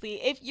honestly.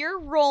 If you're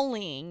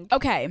rolling,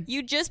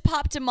 you just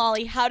popped a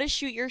Molly, how to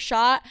shoot your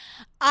shot,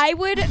 I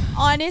would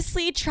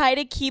honestly try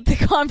to keep the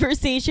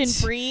conversation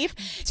brief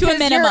to a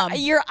minimum.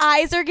 Your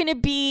eyes are going to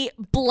be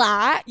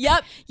black.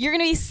 Yep. You're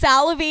going to be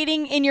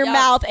salivating in your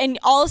mouth, and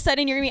all of a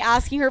sudden you're going to be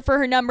asking her for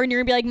her number, and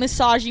you're going to be like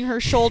massaging her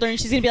shoulder, and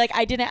she's going to be like,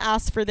 I didn't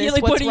ask for this. You're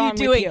like, what's what are wrong you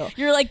doing? With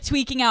you? You're like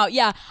tweaking out.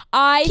 Yeah.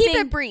 Keep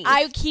it brief.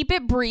 I keep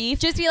it brief.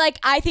 Just be like,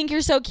 I think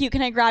you're so cute.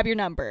 Can I grab your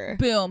number?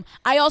 Boom.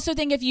 I also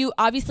think if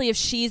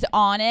she's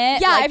on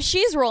it. Yeah, like, if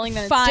she's rolling,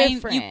 then it's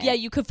different.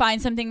 You could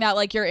find something that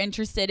like you're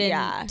interested in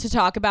to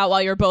talk about while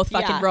you're both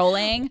fucking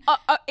rolling.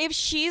 If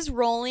she's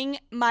rolling,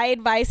 my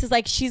advice is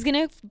like she's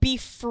gonna be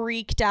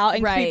freaked out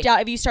and creeped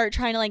out if you start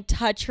trying to like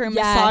touch her and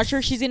massage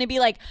her. She's gonna be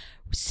like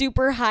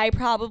super high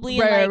probably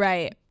and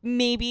like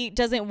maybe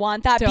doesn't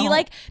want that.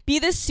 Be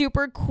the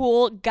super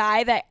cool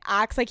guy that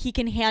acts like he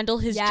can handle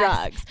his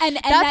drugs. And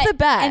that's the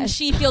best. And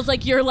she feels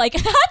like you're like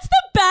that's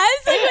the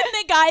best. Like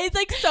when the guy is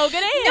like so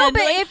good at handling. No,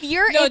 but if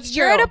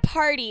you're at a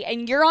party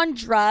and you're on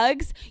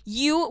drugs,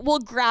 you will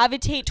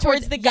gravitate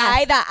towards the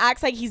guy that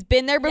acts like he's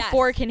been there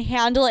before, can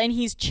handle it, and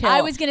he's chill. I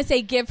was gonna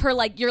say give her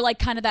like you're like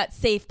kind of that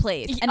safe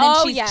place, and then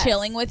she's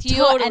chilling with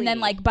you, and then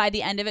like by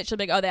the end of it she'll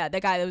be like, oh yeah,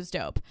 that guy that was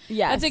dope.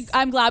 Yes.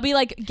 I'm glad we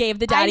like gave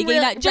the daddy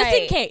game that just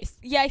in case.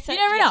 Yeah, I said you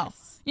never know.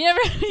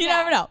 You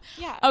never know.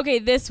 Yeah. Okay,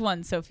 this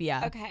one,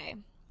 Sophia. Okay.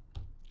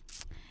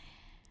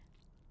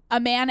 A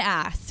man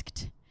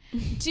asked,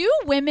 do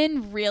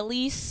women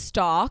really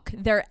stalk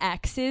their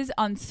exes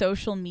on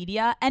social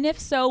media? And if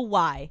so,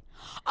 why?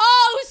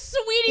 Oh,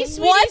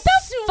 sweetie. What the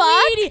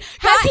fuck?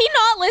 Has he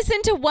not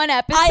listened to one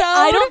episode?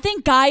 I don't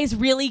think guys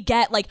really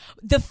get like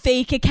the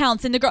fake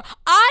accounts and the girl.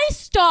 I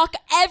stalk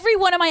every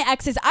one of my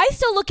exes. I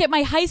still look at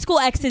my high school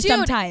exes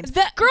sometimes.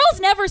 The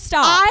girls never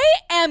stop. I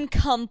am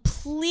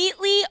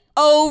completely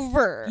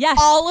over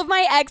all of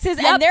my exes,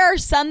 and there are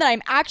some that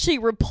I'm actually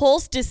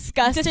repulsed,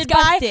 disgusted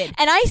by,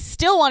 and I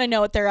still want to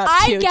know what they're up to.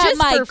 I get just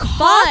my for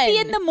coffee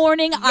fun. in the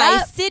morning.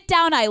 I sit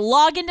down, I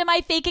log into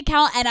my fake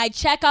account, and I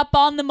check up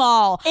on them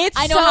all.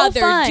 I know how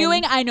they're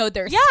doing. I know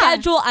their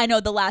schedule. I know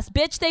the last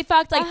bitch they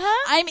fucked. Like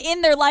I'm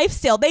in their life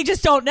still. They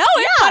just don't know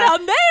it, but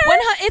I'm there.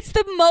 It's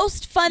the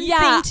most fun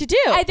thing to do.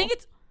 I think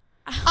it's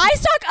I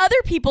stalk other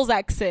people's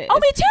exes. Oh,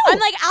 me too. I'm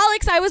like,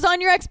 Alex, I was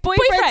on your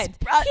ex-boyfriend's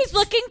He's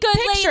looking good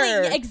picture.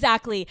 lately.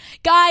 Exactly.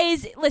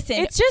 Guys, listen.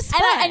 It's just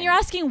fun. And you're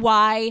asking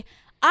why.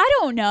 I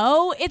don't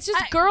know. It's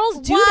just girls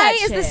do why that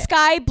is shit. the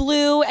sky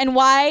blue and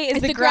why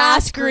is the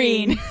grass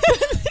green?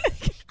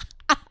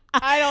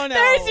 I don't know.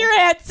 There's your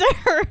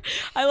answer.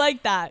 I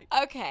like that.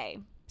 Okay.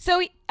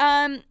 So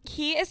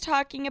he is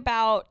talking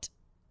about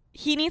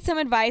he needs some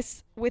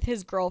advice with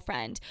his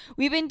girlfriend.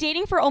 We've been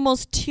dating for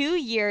almost 2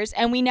 years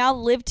and we now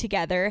live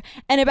together.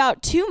 And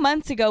about 2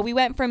 months ago, we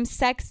went from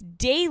sex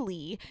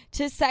daily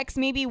to sex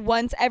maybe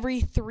once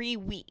every 3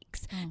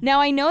 weeks. Now,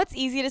 I know it's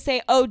easy to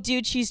say, oh,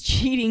 dude, she's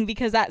cheating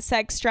because that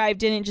sex drive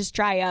didn't just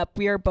dry up.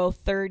 We are both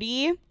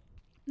 30.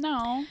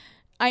 No.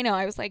 I know.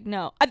 I was like,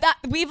 no.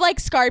 We've like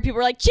scarred people.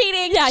 We're like,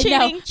 cheating, Yeah,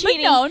 cheating, no.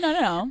 cheating.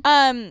 But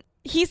no.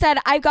 He said,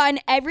 I've gotten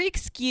every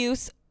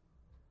excuse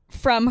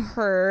from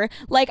her,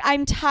 like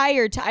I'm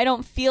tired to I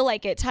don't feel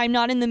like it, to I'm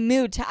not in the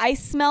mood, to I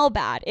smell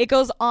bad. It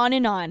goes on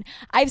and on.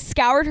 I've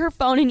scoured her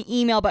phone and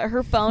email, but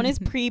her phone is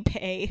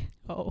prepay.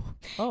 Oh.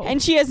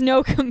 And she has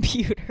no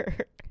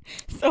computer,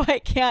 so I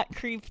can't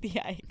creep the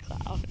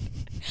iCloud.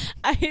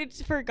 I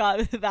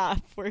forgot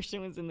that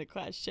portion was in the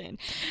question.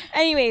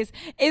 Anyways,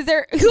 who has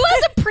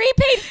a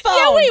prepaid phone?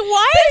 Yeah, wait,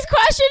 why? This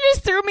question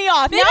just threw me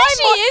off. Maybe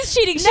she is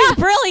cheating. She's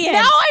brilliant.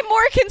 Now I'm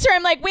more concerned.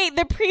 I'm like, wait,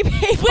 the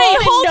prepaid phone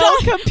hold and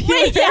on. no computer.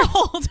 Wait, yeah,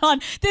 hold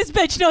on. This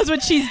bitch knows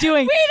what she's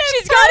doing.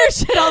 She's got her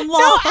shit on lock.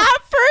 No,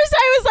 at first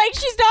I was like,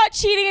 she's not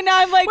cheating, and now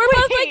I'm like, we're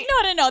wait. both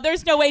like, no.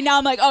 There's no way. Now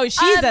I'm like, oh,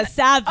 she's a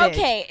savage.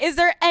 Okay, is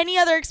there any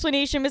other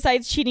explanation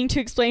besides cheating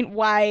to explain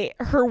why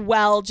her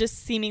well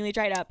just seemingly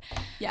dried up?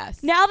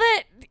 Yes. Now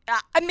that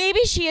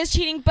maybe she is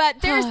cheating,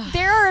 but there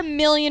are a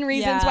million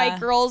reasons why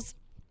girls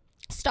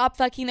stop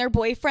fucking their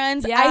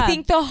boyfriends. Yeah. I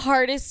think the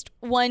hardest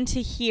one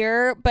to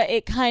hear, but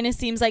it kind of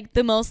seems like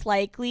the most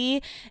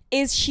likely,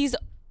 is she's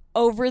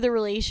over the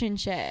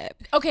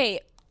relationship.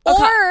 Okay.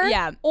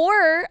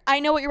 Or I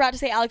know what you're about to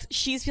say, Alex.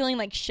 She's feeling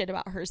like shit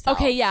about herself.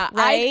 Okay, yeah.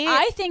 Right?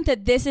 I think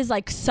that this is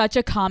like such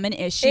a common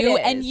issue. It is.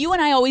 And you and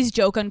I always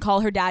joke on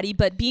Call Her Daddy,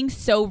 but being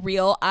so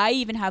real, I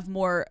even have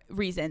more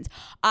reasons.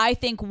 I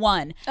think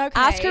one,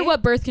 ask her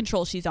what birth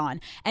control she's on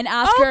and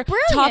ask her,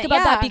 talk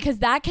about that, because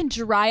that can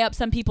dry up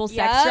some people's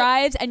sex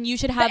drives, and you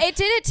should have. But it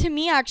did it to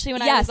me actually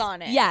when I was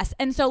on it. Yes.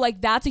 And so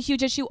like that's a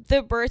huge issue.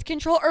 The birth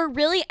control, or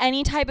really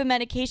any type of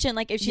medication,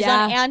 like if she's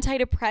on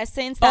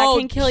antidepressants, that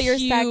can kill your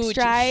sex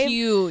drive.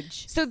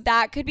 Huge. So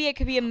that could be, it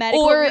could be a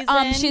medical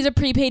reason. She's a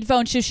prepaid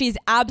phone, so she's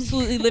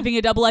absolutely living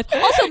a double life.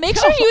 Also, make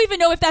sure you even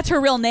know if that's her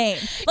real name.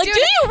 Like, dude, do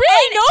you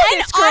really know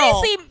this girl?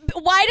 Honestly,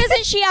 why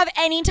doesn't she have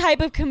any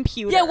type of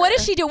computer? Yeah, what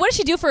does she do? What does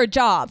she do for a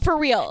job? For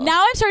real.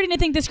 Now I'm starting to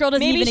think this girl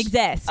doesn't even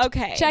exist.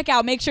 Okay. Check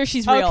out. Make sure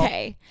she's real.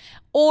 Okay.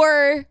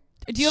 Or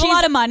do you have a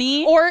lot of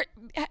money? Or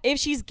if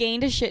she's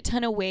gained a shit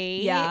ton of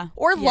weight. Yeah.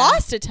 Or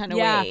lost a ton of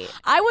weight.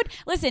 I would,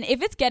 listen,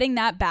 if it's getting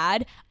that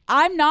bad,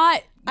 I'm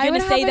not going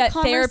to say that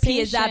therapy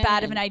is that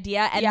bad of an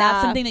idea, and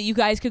that's something that you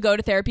guys could go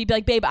to therapy, be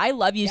like, babe, I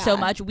love you so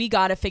much, we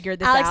got to figure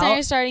this Alex out. and I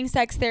are starting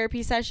sex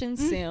therapy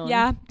sessions soon.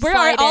 Yeah. We're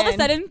all of a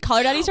sudden, Call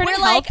Her Daddy's turning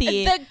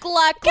healthy. The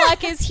Gluck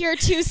Gluck is here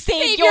to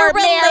save your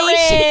marriage.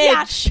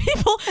 Yeah.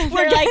 People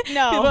we're like,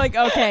 no. People are like,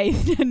 okay,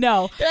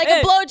 no. They're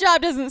like, a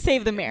blowjob doesn't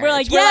save the marriage. We're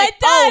like, it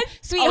does.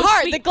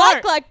 Sweetheart, the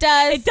Gluck Gluck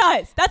does. It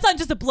does. That's not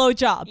just a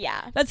blowjob.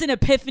 Yeah. That's an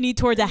epiphany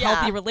towards a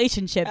healthy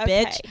relationship,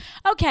 bitch.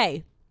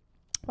 Okay.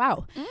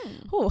 Wow.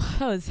 Ooh,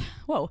 that was,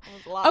 whoa. That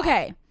was a lot.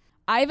 Okay.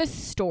 I have a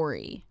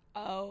story.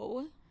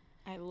 Oh,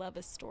 I love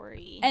a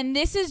story. And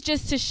this is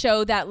just to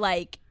show that,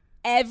 like,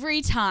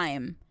 every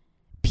time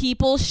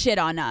people shit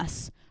on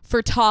us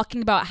for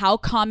talking about how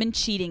common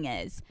cheating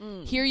is,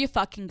 here you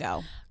fucking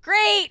go.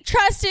 Great.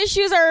 Trust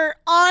issues are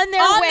on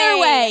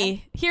their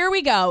way. Here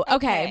we go.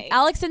 Okay.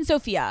 Alex and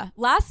Sofia.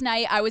 Last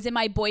night, I was in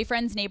my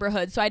boyfriend's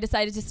neighborhood, so I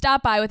decided to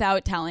stop by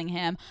without telling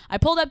him. I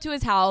pulled up to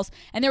his house,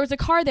 and there was a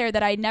car there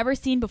that I'd never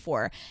seen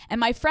before. And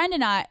my friend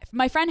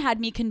had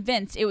me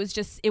convinced it was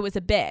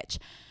a bitch.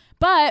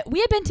 But we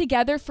had been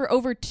together for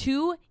over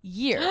 2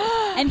 years,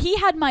 and he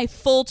had my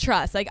full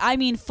trust. Like, I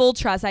mean, full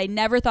trust. I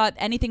never thought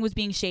anything was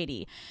being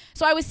shady.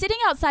 So I was sitting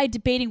outside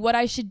debating what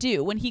I should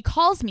do when he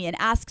calls me and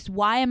asks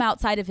why I'm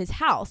outside of his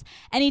house,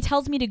 and he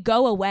tells me to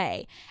go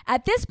away.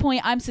 At this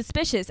point, I'm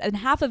suspicious, and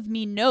half of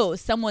me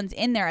knows someone's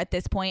in there at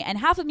this point, and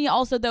half of me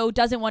also, though,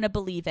 doesn't want to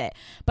believe it.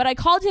 But I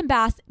called him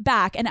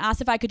back and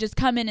asked if I could just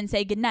come in and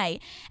say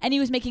goodnight, and he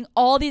was making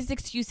all these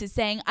excuses,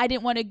 saying I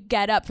didn't want to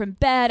get up from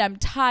bed, I'm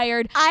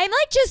tired. I'm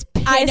like just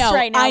pissed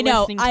right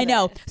now. I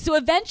know. So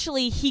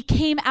eventually he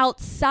came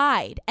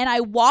outside, and I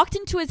walked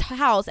into his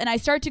house, and I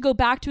start to go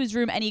back to his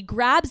room, and he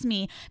grabs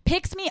me,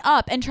 picks me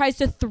up, and tries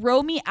to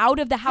throw me out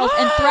of the house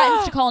and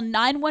threatens to call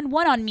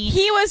 911 on me.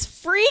 He was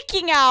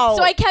freaking out.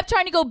 So I kept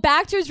trying to go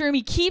back to his room.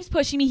 He keeps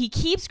pushing me. He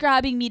keeps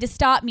grabbing me to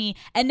stop me.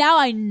 And now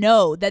I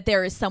know that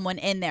there is someone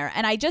in there,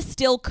 and I just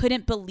still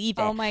couldn't believe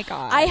it. Oh my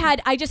God.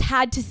 I just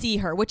had to see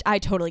her, which I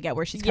totally get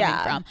where she's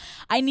coming from.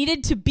 I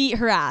needed to beat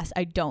her ass.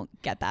 I don't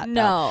get that.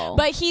 No.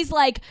 But he's he's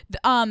like,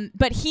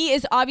 but he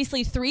is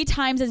obviously 3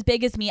 times as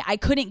big as me. I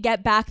couldn't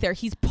get back there.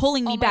 He's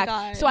pulling me back.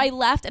 God. So I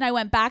left and I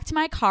went back to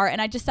my car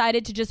and I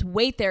decided to just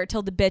wait there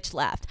till the bitch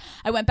left.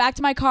 I went back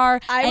to my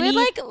car. I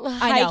would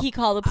high-key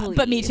call the police.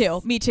 But me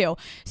too.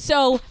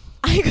 So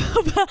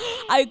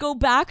I go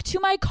back to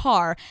my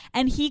car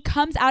and he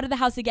comes out of the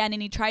house again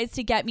and he tries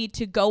to get me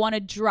to go on a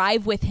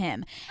drive with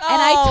him.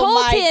 And I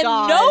told him,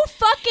 no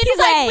fucking He's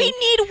way. like, we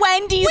need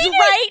Wendy's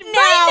right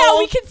now.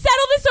 We can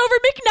settle this over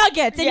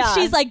McNuggets. And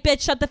she's like, bitch,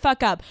 shut the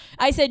fuck up.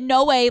 I said,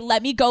 no way.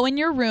 Let me go in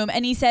your room.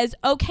 And he says,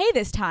 okay,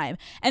 this time.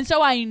 And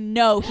so I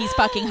know he's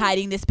fucking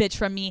hiding this bitch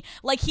from me.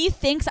 Like he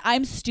thinks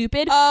I'm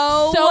stupid.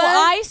 Oh. So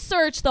I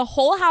search the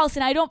whole house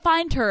and I don't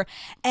find her.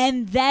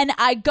 And then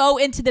I go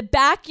into the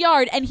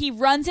backyard and he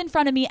runs in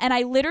front of me and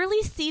I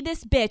literally see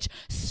this bitch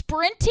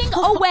sprinting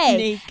away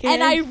naked.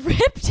 And I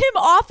ripped him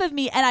off of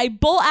me and I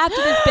bull after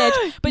this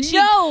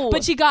bitch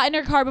but she got in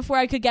her car before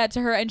I could get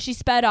to her and she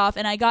sped off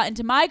and I got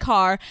into my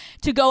car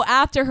to go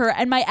after her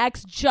and my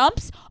ex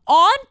jumps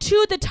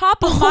onto the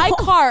top of my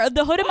car,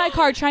 the hood of my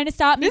car, trying to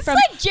stop me this from.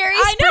 Is like Jerry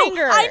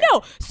Springer. I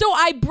know. So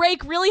I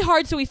brake really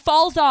hard, so he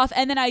falls off,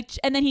 and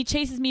then he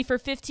chases me for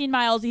 15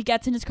 miles. He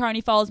gets in his car and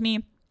he follows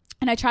me.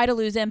 And I try to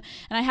lose him,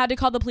 and I had to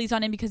call the police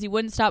on him because he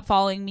wouldn't stop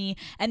following me.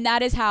 And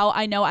that is how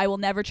I know I will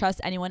never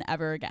trust anyone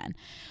ever again.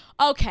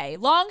 Okay,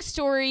 long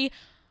story,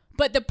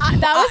 but that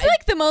was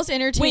like the most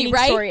entertaining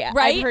story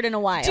I've heard in a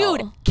while.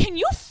 Dude, can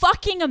you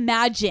fucking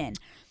imagine?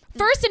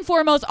 First and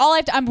foremost, all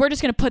I have to, we're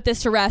just going to put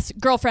this to rest.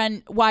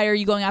 Girlfriend, why are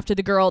you going after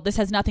the girl? This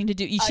has nothing to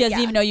do. She doesn't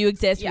even know you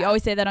exist. We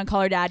always say that on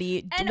Call Her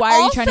Daddy. And why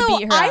are you trying to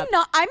beat her up?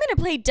 I'm going to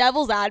play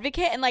devil's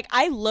advocate and like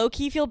I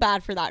low-key feel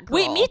bad for that girl.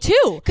 Wait, me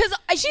too. Because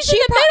she's in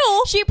the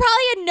middle. She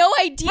probably had no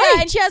idea. Right.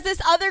 And she has this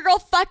other girl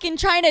fucking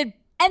trying to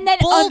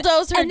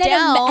bulldoze her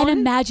down. And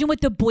imagine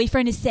what the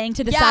boyfriend is saying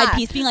to the side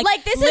piece, being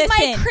like, this is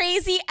my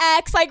crazy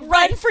ex, like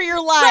run for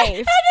your life. Right.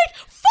 And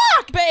like,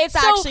 fuck! But it's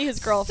actually his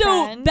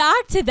girlfriend. So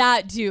back to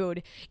that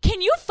dude.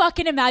 Can you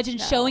fucking imagine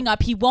showing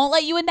up? He won't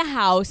let you in the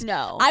house.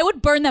 No. I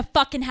would burn the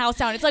fucking house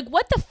down. It's like,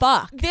 what the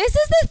fuck? This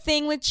is the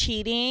thing with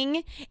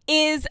cheating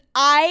is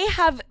I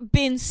have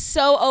been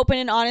so open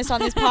and honest on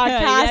this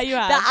podcast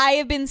that I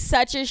have been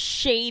such a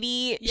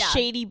shady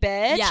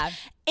bitch. Yeah.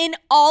 In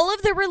all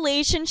of the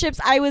relationships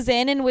I was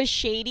in and was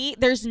shady,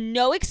 there's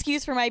no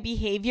excuse for my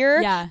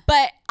behavior. Yeah.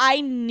 But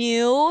I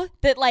knew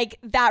that like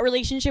that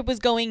relationship was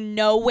going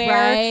nowhere.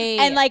 Right.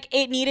 And like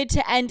it needed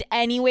to end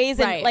anyways.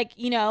 Right. And like,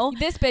 you know.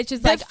 This bitch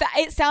is like.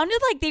 It sounded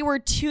like they were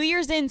 2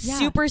 years in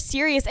super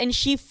serious and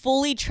she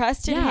fully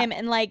trusted him.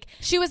 And like.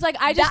 She was like,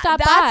 I just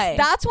stopped by.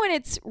 That's when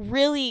it's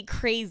really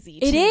crazy.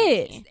 It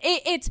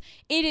is.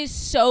 It is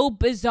so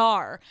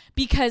bizarre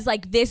because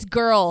like this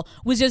girl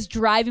was just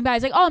driving by. I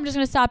was like, oh, I'm just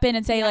going to stop in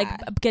and say like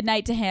good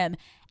night to him.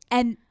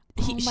 And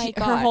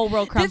her whole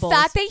world crumbles. The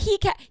fact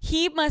that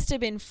he must have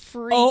been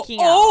freaking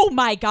out. Oh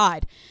my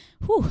God.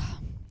 Whew.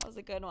 That was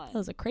a good one. That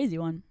was a crazy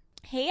one.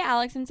 Hey,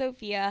 Alex and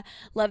Sofia.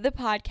 Love the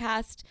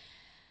podcast.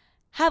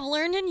 Have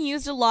learned and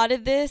used a lot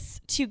of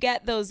this to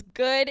get those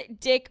good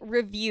dick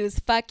reviews.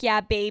 Fuck yeah,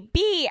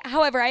 baby.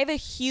 However, I have a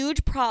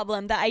huge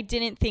problem that I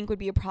didn't think would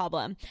be a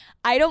problem.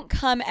 I don't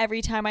come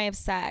every time I have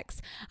sex.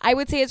 I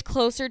would say it's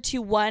closer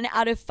to 1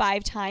 out of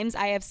 5 times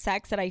I have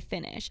sex that I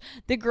finish.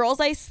 The girls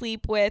I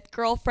sleep with,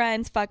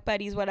 girlfriends, fuck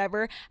buddies,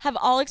 whatever, have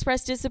all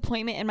expressed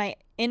disappointment in my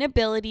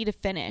inability to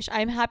finish.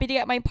 I'm happy to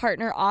get my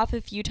partner off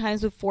a few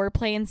times with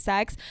foreplay and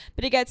sex,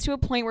 but it gets to a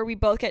point where we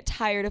both get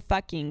tired of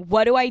fucking.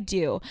 What do I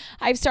do?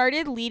 I've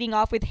started leading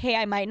off with, hey,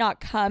 I might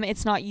not come.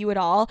 It's not you at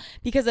all,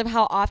 because of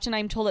how often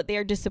I'm told that they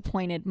are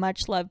disappointed.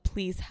 Much love.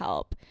 Please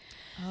help.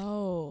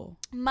 Oh.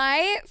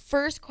 My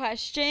first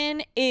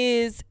question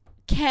is,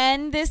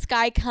 can this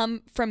guy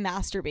come from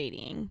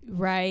masturbating?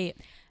 Right.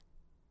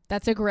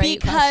 That's a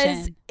great question.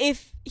 Because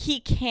if he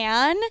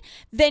can,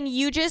 then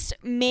you just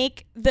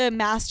make the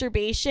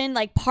masturbation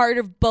like part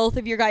of both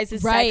of your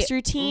guys' sex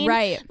routine.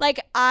 Right.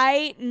 Like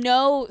I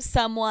know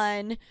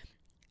someone,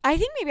 I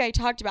think maybe I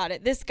talked about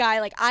it. This guy,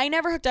 like I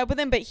never hooked up with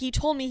him, but he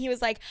told me, he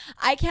was like,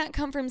 I can't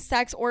come from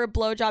sex or a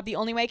blowjob. The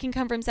only way I can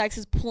come from sex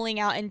is pulling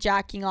out and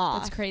jacking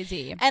off. That's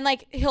crazy. And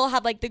like he'll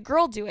have like the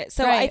girl do it.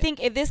 So I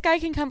think if this guy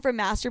can come from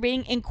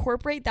masturbating,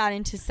 incorporate that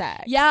into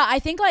sex. Yeah, I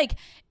think like,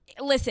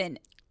 listen,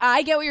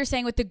 I get what you're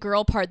saying with the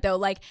girl part though.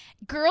 Like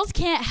girls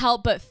can't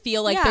help but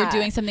feel like they're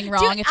doing something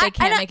wrong if they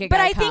can't make a guy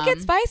come. But I think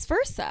it's vice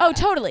versa. Oh,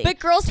 totally. But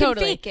girls can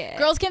fake it.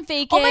 Girls can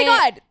fake it. Oh my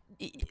God.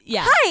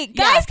 Yeah. Hi,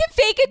 guys can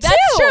fake it too.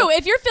 That's true.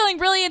 If you're feeling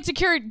really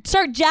insecure,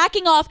 start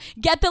jacking off,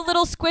 get the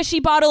little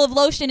squishy bottle of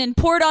lotion and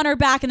pour it on her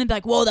back and then be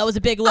like, whoa, that was a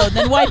big load. And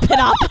then wipe it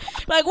up.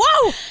 Like,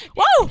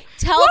 whoa.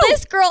 Tell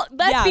this girl,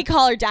 let's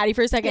call her daddy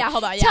for a second. Yeah,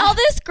 hold on. Tell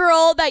this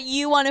girl that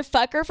you want to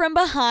fuck her from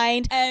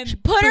behind.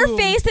 And put her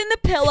face in the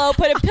pillow,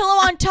 put a pillow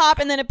on top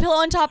and then a pillow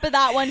on top of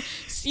that one.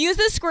 Use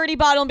the squirty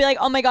bottle and be like,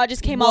 oh my God,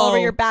 just came all over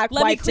your back.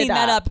 Let me clean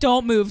that up.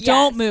 Don't move.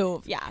 Don't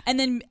move. Yeah. And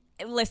then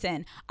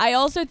listen, I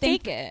also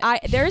think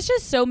there's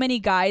just so many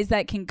guys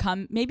that can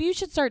come. Maybe you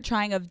should start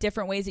trying of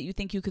different ways that you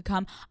think you could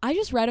come. I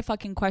just read a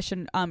fucking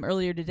question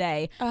earlier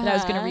today that I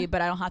was gonna read,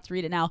 but I don't have to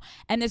read it now.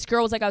 And this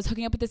girl was like, I was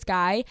hooking up with this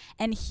guy,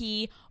 and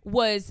he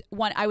was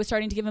I was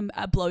starting to give him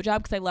a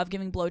blowjob because I love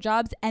giving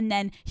blowjobs, and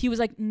then he was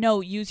like,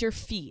 no, use your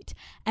feet.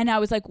 And I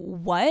was like,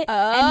 what?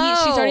 And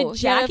she started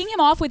jacking him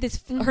off with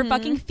her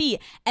fucking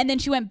feet, and then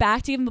she went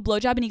back to give him a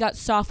blowjob, and he got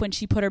soft when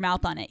she put her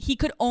mouth on it. He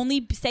could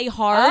only say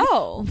hard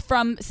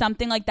from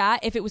something like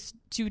that if it was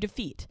to the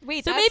feet.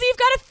 Wait, so maybe you've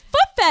got a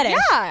foot fetish.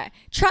 Yeah,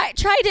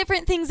 try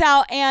different things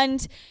out,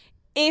 and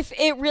if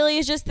it really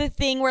is just the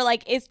thing where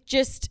like it's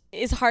just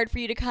is hard for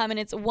you to come and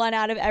it's 1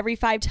 out of every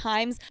 5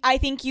 times, I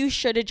think you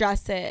should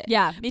address it.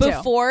 Yeah, me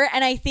too.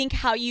 And I think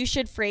how you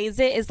should phrase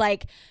it is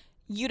like,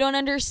 you don't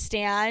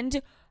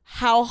understand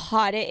how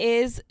hot it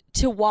is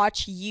to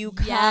watch you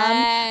come.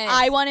 Yes.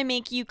 I want to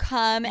make you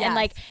come, and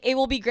like it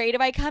will be great if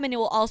I come, and it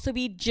will also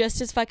be just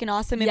as fucking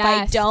awesome if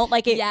I don't.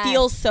 Like it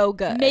feels so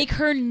good. Make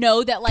her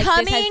know that like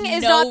coming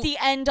is not the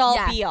end all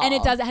be all, and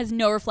it has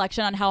no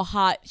reflection on how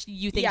hot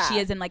you think she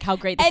is and like how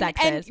great the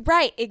sex is.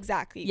 Right,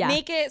 exactly. Yeah.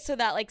 Make it so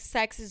that like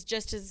sex is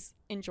just as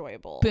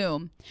enjoyable.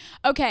 Boom.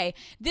 Okay,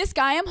 this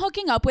guy I'm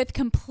hooking up with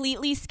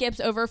completely skips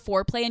over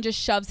foreplay and just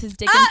shoves his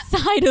dick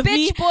inside of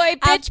me.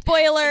 Bitch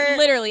boiler.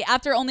 Literally,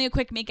 after only a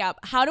quick makeup.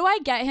 How do I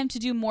get him to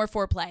do more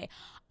foreplay?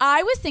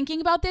 I was thinking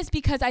about this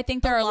because I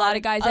think there are a lot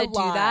of guys that do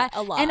that.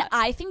 And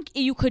I think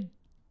you could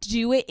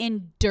do it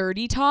in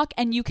dirty talk,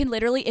 and you can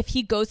literally, if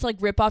he goes to like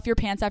rip off your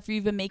pants after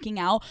you've been making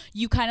out,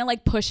 you kind of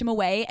like push him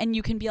away, and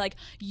you can be like,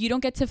 you don't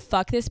get to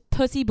fuck this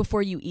pussy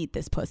before you eat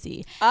this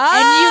pussy.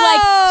 And you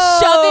like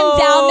shove him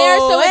down there,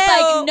 so it's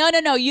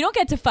like no, you don't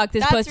get to fuck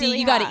this pussy, really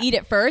you got to eat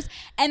it first.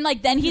 And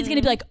like then he's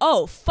gonna be like,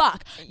 oh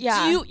fuck.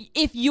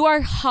 If you are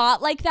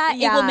hot like that,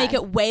 it will make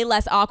it way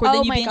less awkward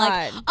than you being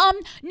like,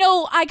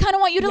 no, I kind of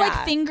want you to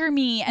like finger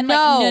me, and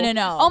like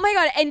no. Oh my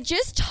god. And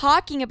just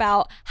talking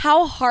about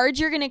how hard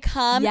you're gonna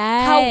come,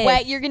 how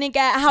wet you're gonna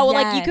get, how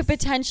like you could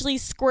potentially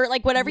squirt,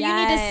 like whatever you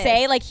need to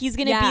say, like he's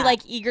gonna be like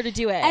eager to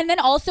do it. And then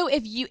also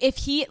if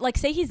he like,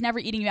 say he's never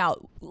eating you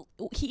out,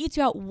 he eats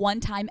you out one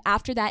time,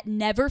 after that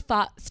never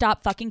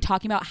stop fucking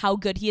talking about how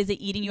good he is at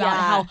eating you out,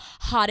 and how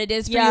hot it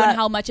is for you, and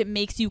how much it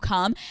makes you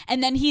come.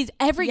 And then he's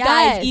every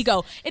guy's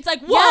ego, it's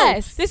like, whoa,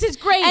 this is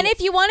great. And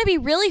if you want to be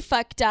really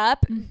fucked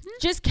up,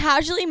 just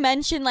casually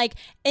mention like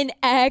an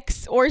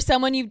ex or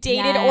someone you've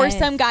dated or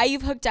some guy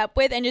you've hooked up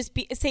with, and just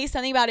say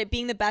something about it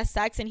being the best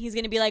sex, and he's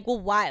gonna be like, well,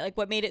 why? Like,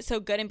 what made it so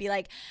good? And be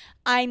like,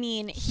 I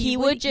mean, he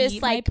would just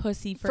eat like my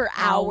pussy for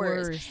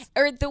hours.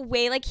 Or the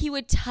way like he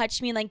would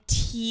touch me and like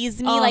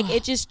tease me, like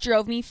it just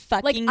drove me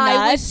fucking nuts.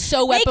 I was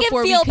so wet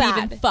before we could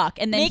even fuck,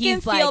 and then make he's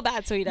him feel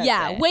bad, so he does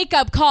it. Wake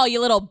up call, you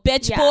little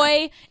bitch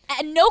boy.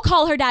 And no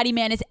call her daddy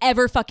man is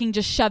ever fucking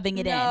just shoving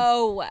it in.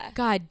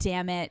 God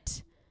damn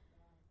it.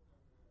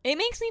 It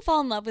makes me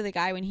fall in love with a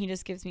guy when he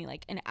just gives me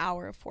like an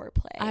hour of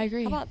foreplay. I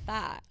agree. How about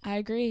that? I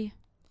agree.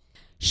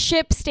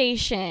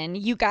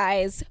 ShipStation, you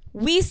guys,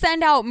 we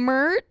send out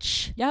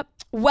merch. Yep.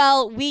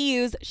 Well, we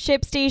use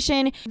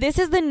ShipStation. This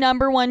is the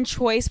 #1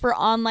 choice for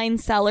online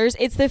sellers.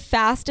 It's the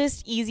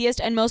fastest,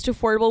 easiest, and most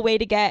affordable way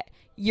to get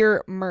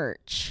your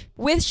merch.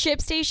 With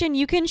ShipStation,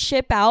 you can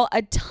ship out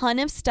a ton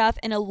of stuff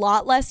in a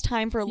lot less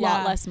time for a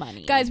lot less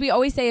money. Guys, we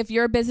always say if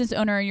you're a business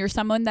owner and you're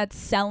someone that's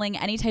selling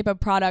any type of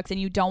products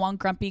and you don't want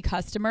grumpy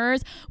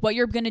customers, what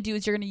you're going to do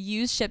is you're going to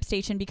use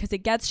ShipStation because it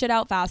gets shit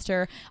out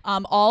faster.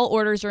 All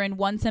orders are in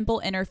one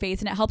simple interface,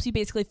 and it helps you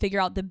basically figure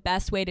out the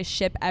best way to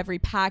ship every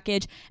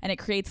package, and it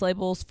creates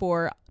labels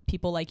for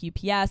people like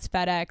UPS,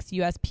 FedEx,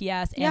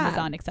 USPS,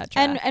 Amazon,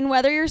 etc. And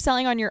whether you're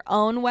selling on your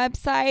own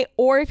website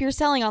or if you're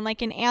selling on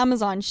like an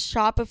Amazon,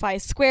 Shopify,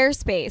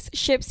 Squarespace,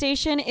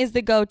 ShipStation is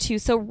the go-to.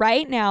 So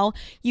right now,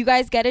 you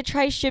guys get to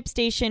try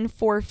ShipStation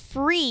for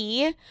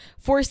free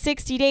for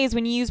 60 days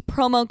when you use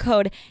promo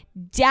code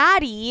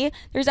DADDY.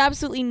 There's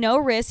absolutely no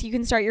risk. You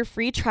can start your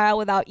free trial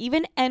without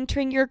even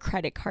entering your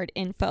credit card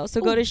info. So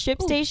go to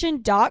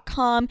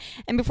ShipStation.com,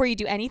 and before you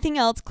do anything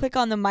else, click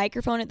on the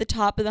microphone at the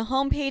top of the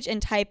homepage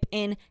and type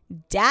in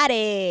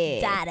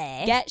DADDY.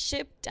 Get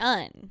ship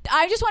done.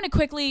 I just want to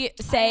quickly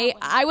say,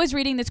 I was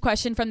reading this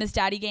question from this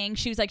daddy gang.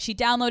 She was like, she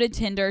downloaded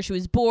Tinder. She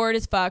was bored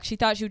as fuck. She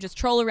thought she would just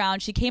troll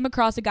around. She came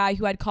across a guy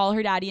who had call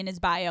her daddy in his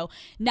bio.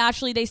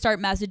 Naturally, they start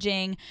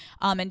messaging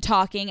and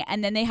talking,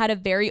 and then they had a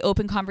very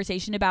open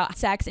conversation about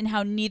sex and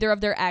how neither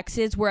of their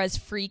exes were as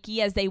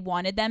freaky as they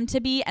wanted them to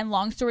be. And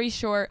long story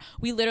short,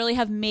 we literally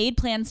have made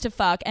plans to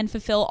fuck and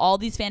fulfill all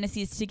these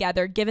fantasies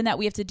together, given that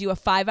we have to do a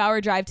 5-hour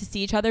drive to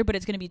see each other, but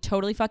it's going to be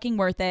totally fucking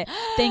worth it.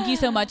 Thank you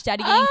so much,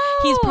 Daddy Gang.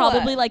 He's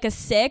probably like a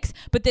 6,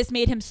 but this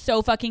made him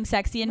so fucking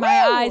sexy in my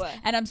eyes,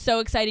 and I'm so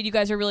excited. You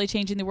guys are really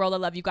changing the world. I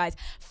love you guys.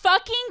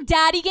 Fucking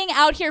Daddy Gang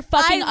out here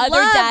fucking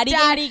other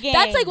Daddy Gang.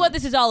 That's like what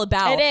this is all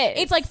about. It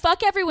is. It's like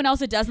fuck everyone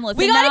else that doesn't listen.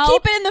 We gotta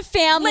keep it in the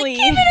family. Like,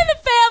 keep it in the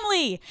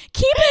family.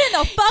 Keep it in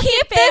the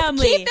fucking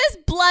family. Keep this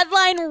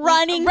bloodline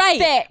running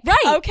thick.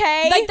 Right.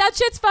 Okay. Like that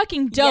shit's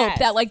fucking dope.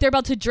 That like they're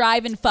about to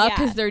drive and fuck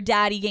because they're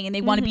Daddy Gang and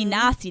they want to be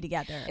nasty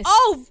together.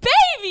 Oh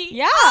baby.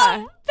 Yeah.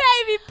 Oh,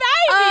 baby.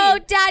 Oh,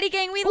 Daddy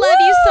Gang, we love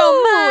you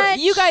so much.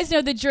 You guys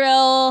know the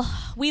drill.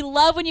 We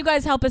love when you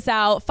guys help us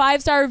out.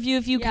 5-star review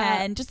if you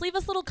can. Just leave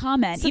us a little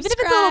comment. Subscribe. Even if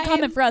it's a little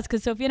comment for us,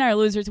 because Sophia and I are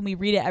losers and we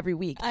read it every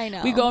week. I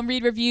know. We go and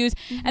read reviews.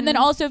 And then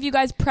also if you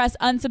guys press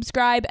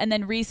unsubscribe and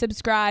then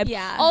resubscribe.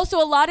 Yeah.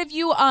 Also, a lot of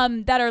you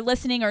that are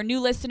listening or new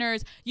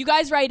listeners, you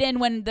guys write in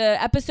when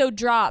the episode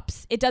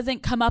drops. It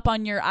doesn't come up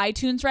on your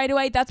iTunes right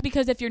away. That's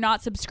because if you're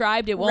not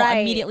subscribed, it won't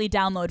immediately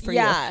download for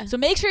you. So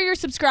make sure you're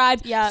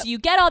subscribed so you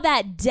get all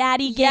that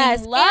Daddy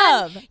Gang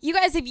love. And you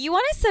guys, if you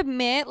want to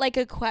submit like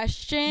a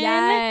question,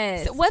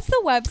 so what's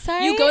the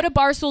website? You go to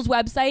Barstool's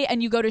website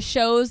and you go to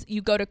shows,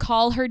 you go to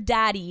Call Her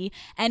Daddy,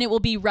 and it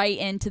will be right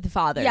into the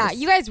fathers. Yeah,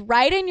 you guys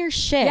write in your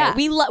shit. Yeah.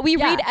 We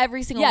read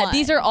every single one. Yeah,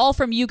 these are all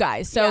from you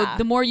guys. So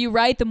the more you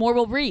write, the more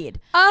we'll read.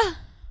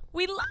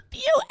 We love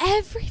you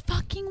every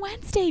fucking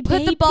Wednesday,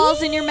 baby. Put the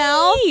balls in your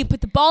mouth.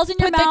 Put the balls in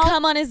your mouth. Put the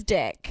cum on his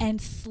dick. And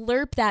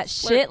slurp that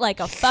shit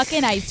like a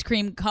fucking ice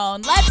cream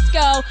cone. Let's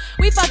go.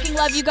 We fucking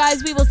love you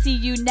guys. We will see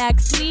you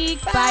next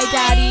week. Bye,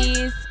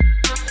 daddies.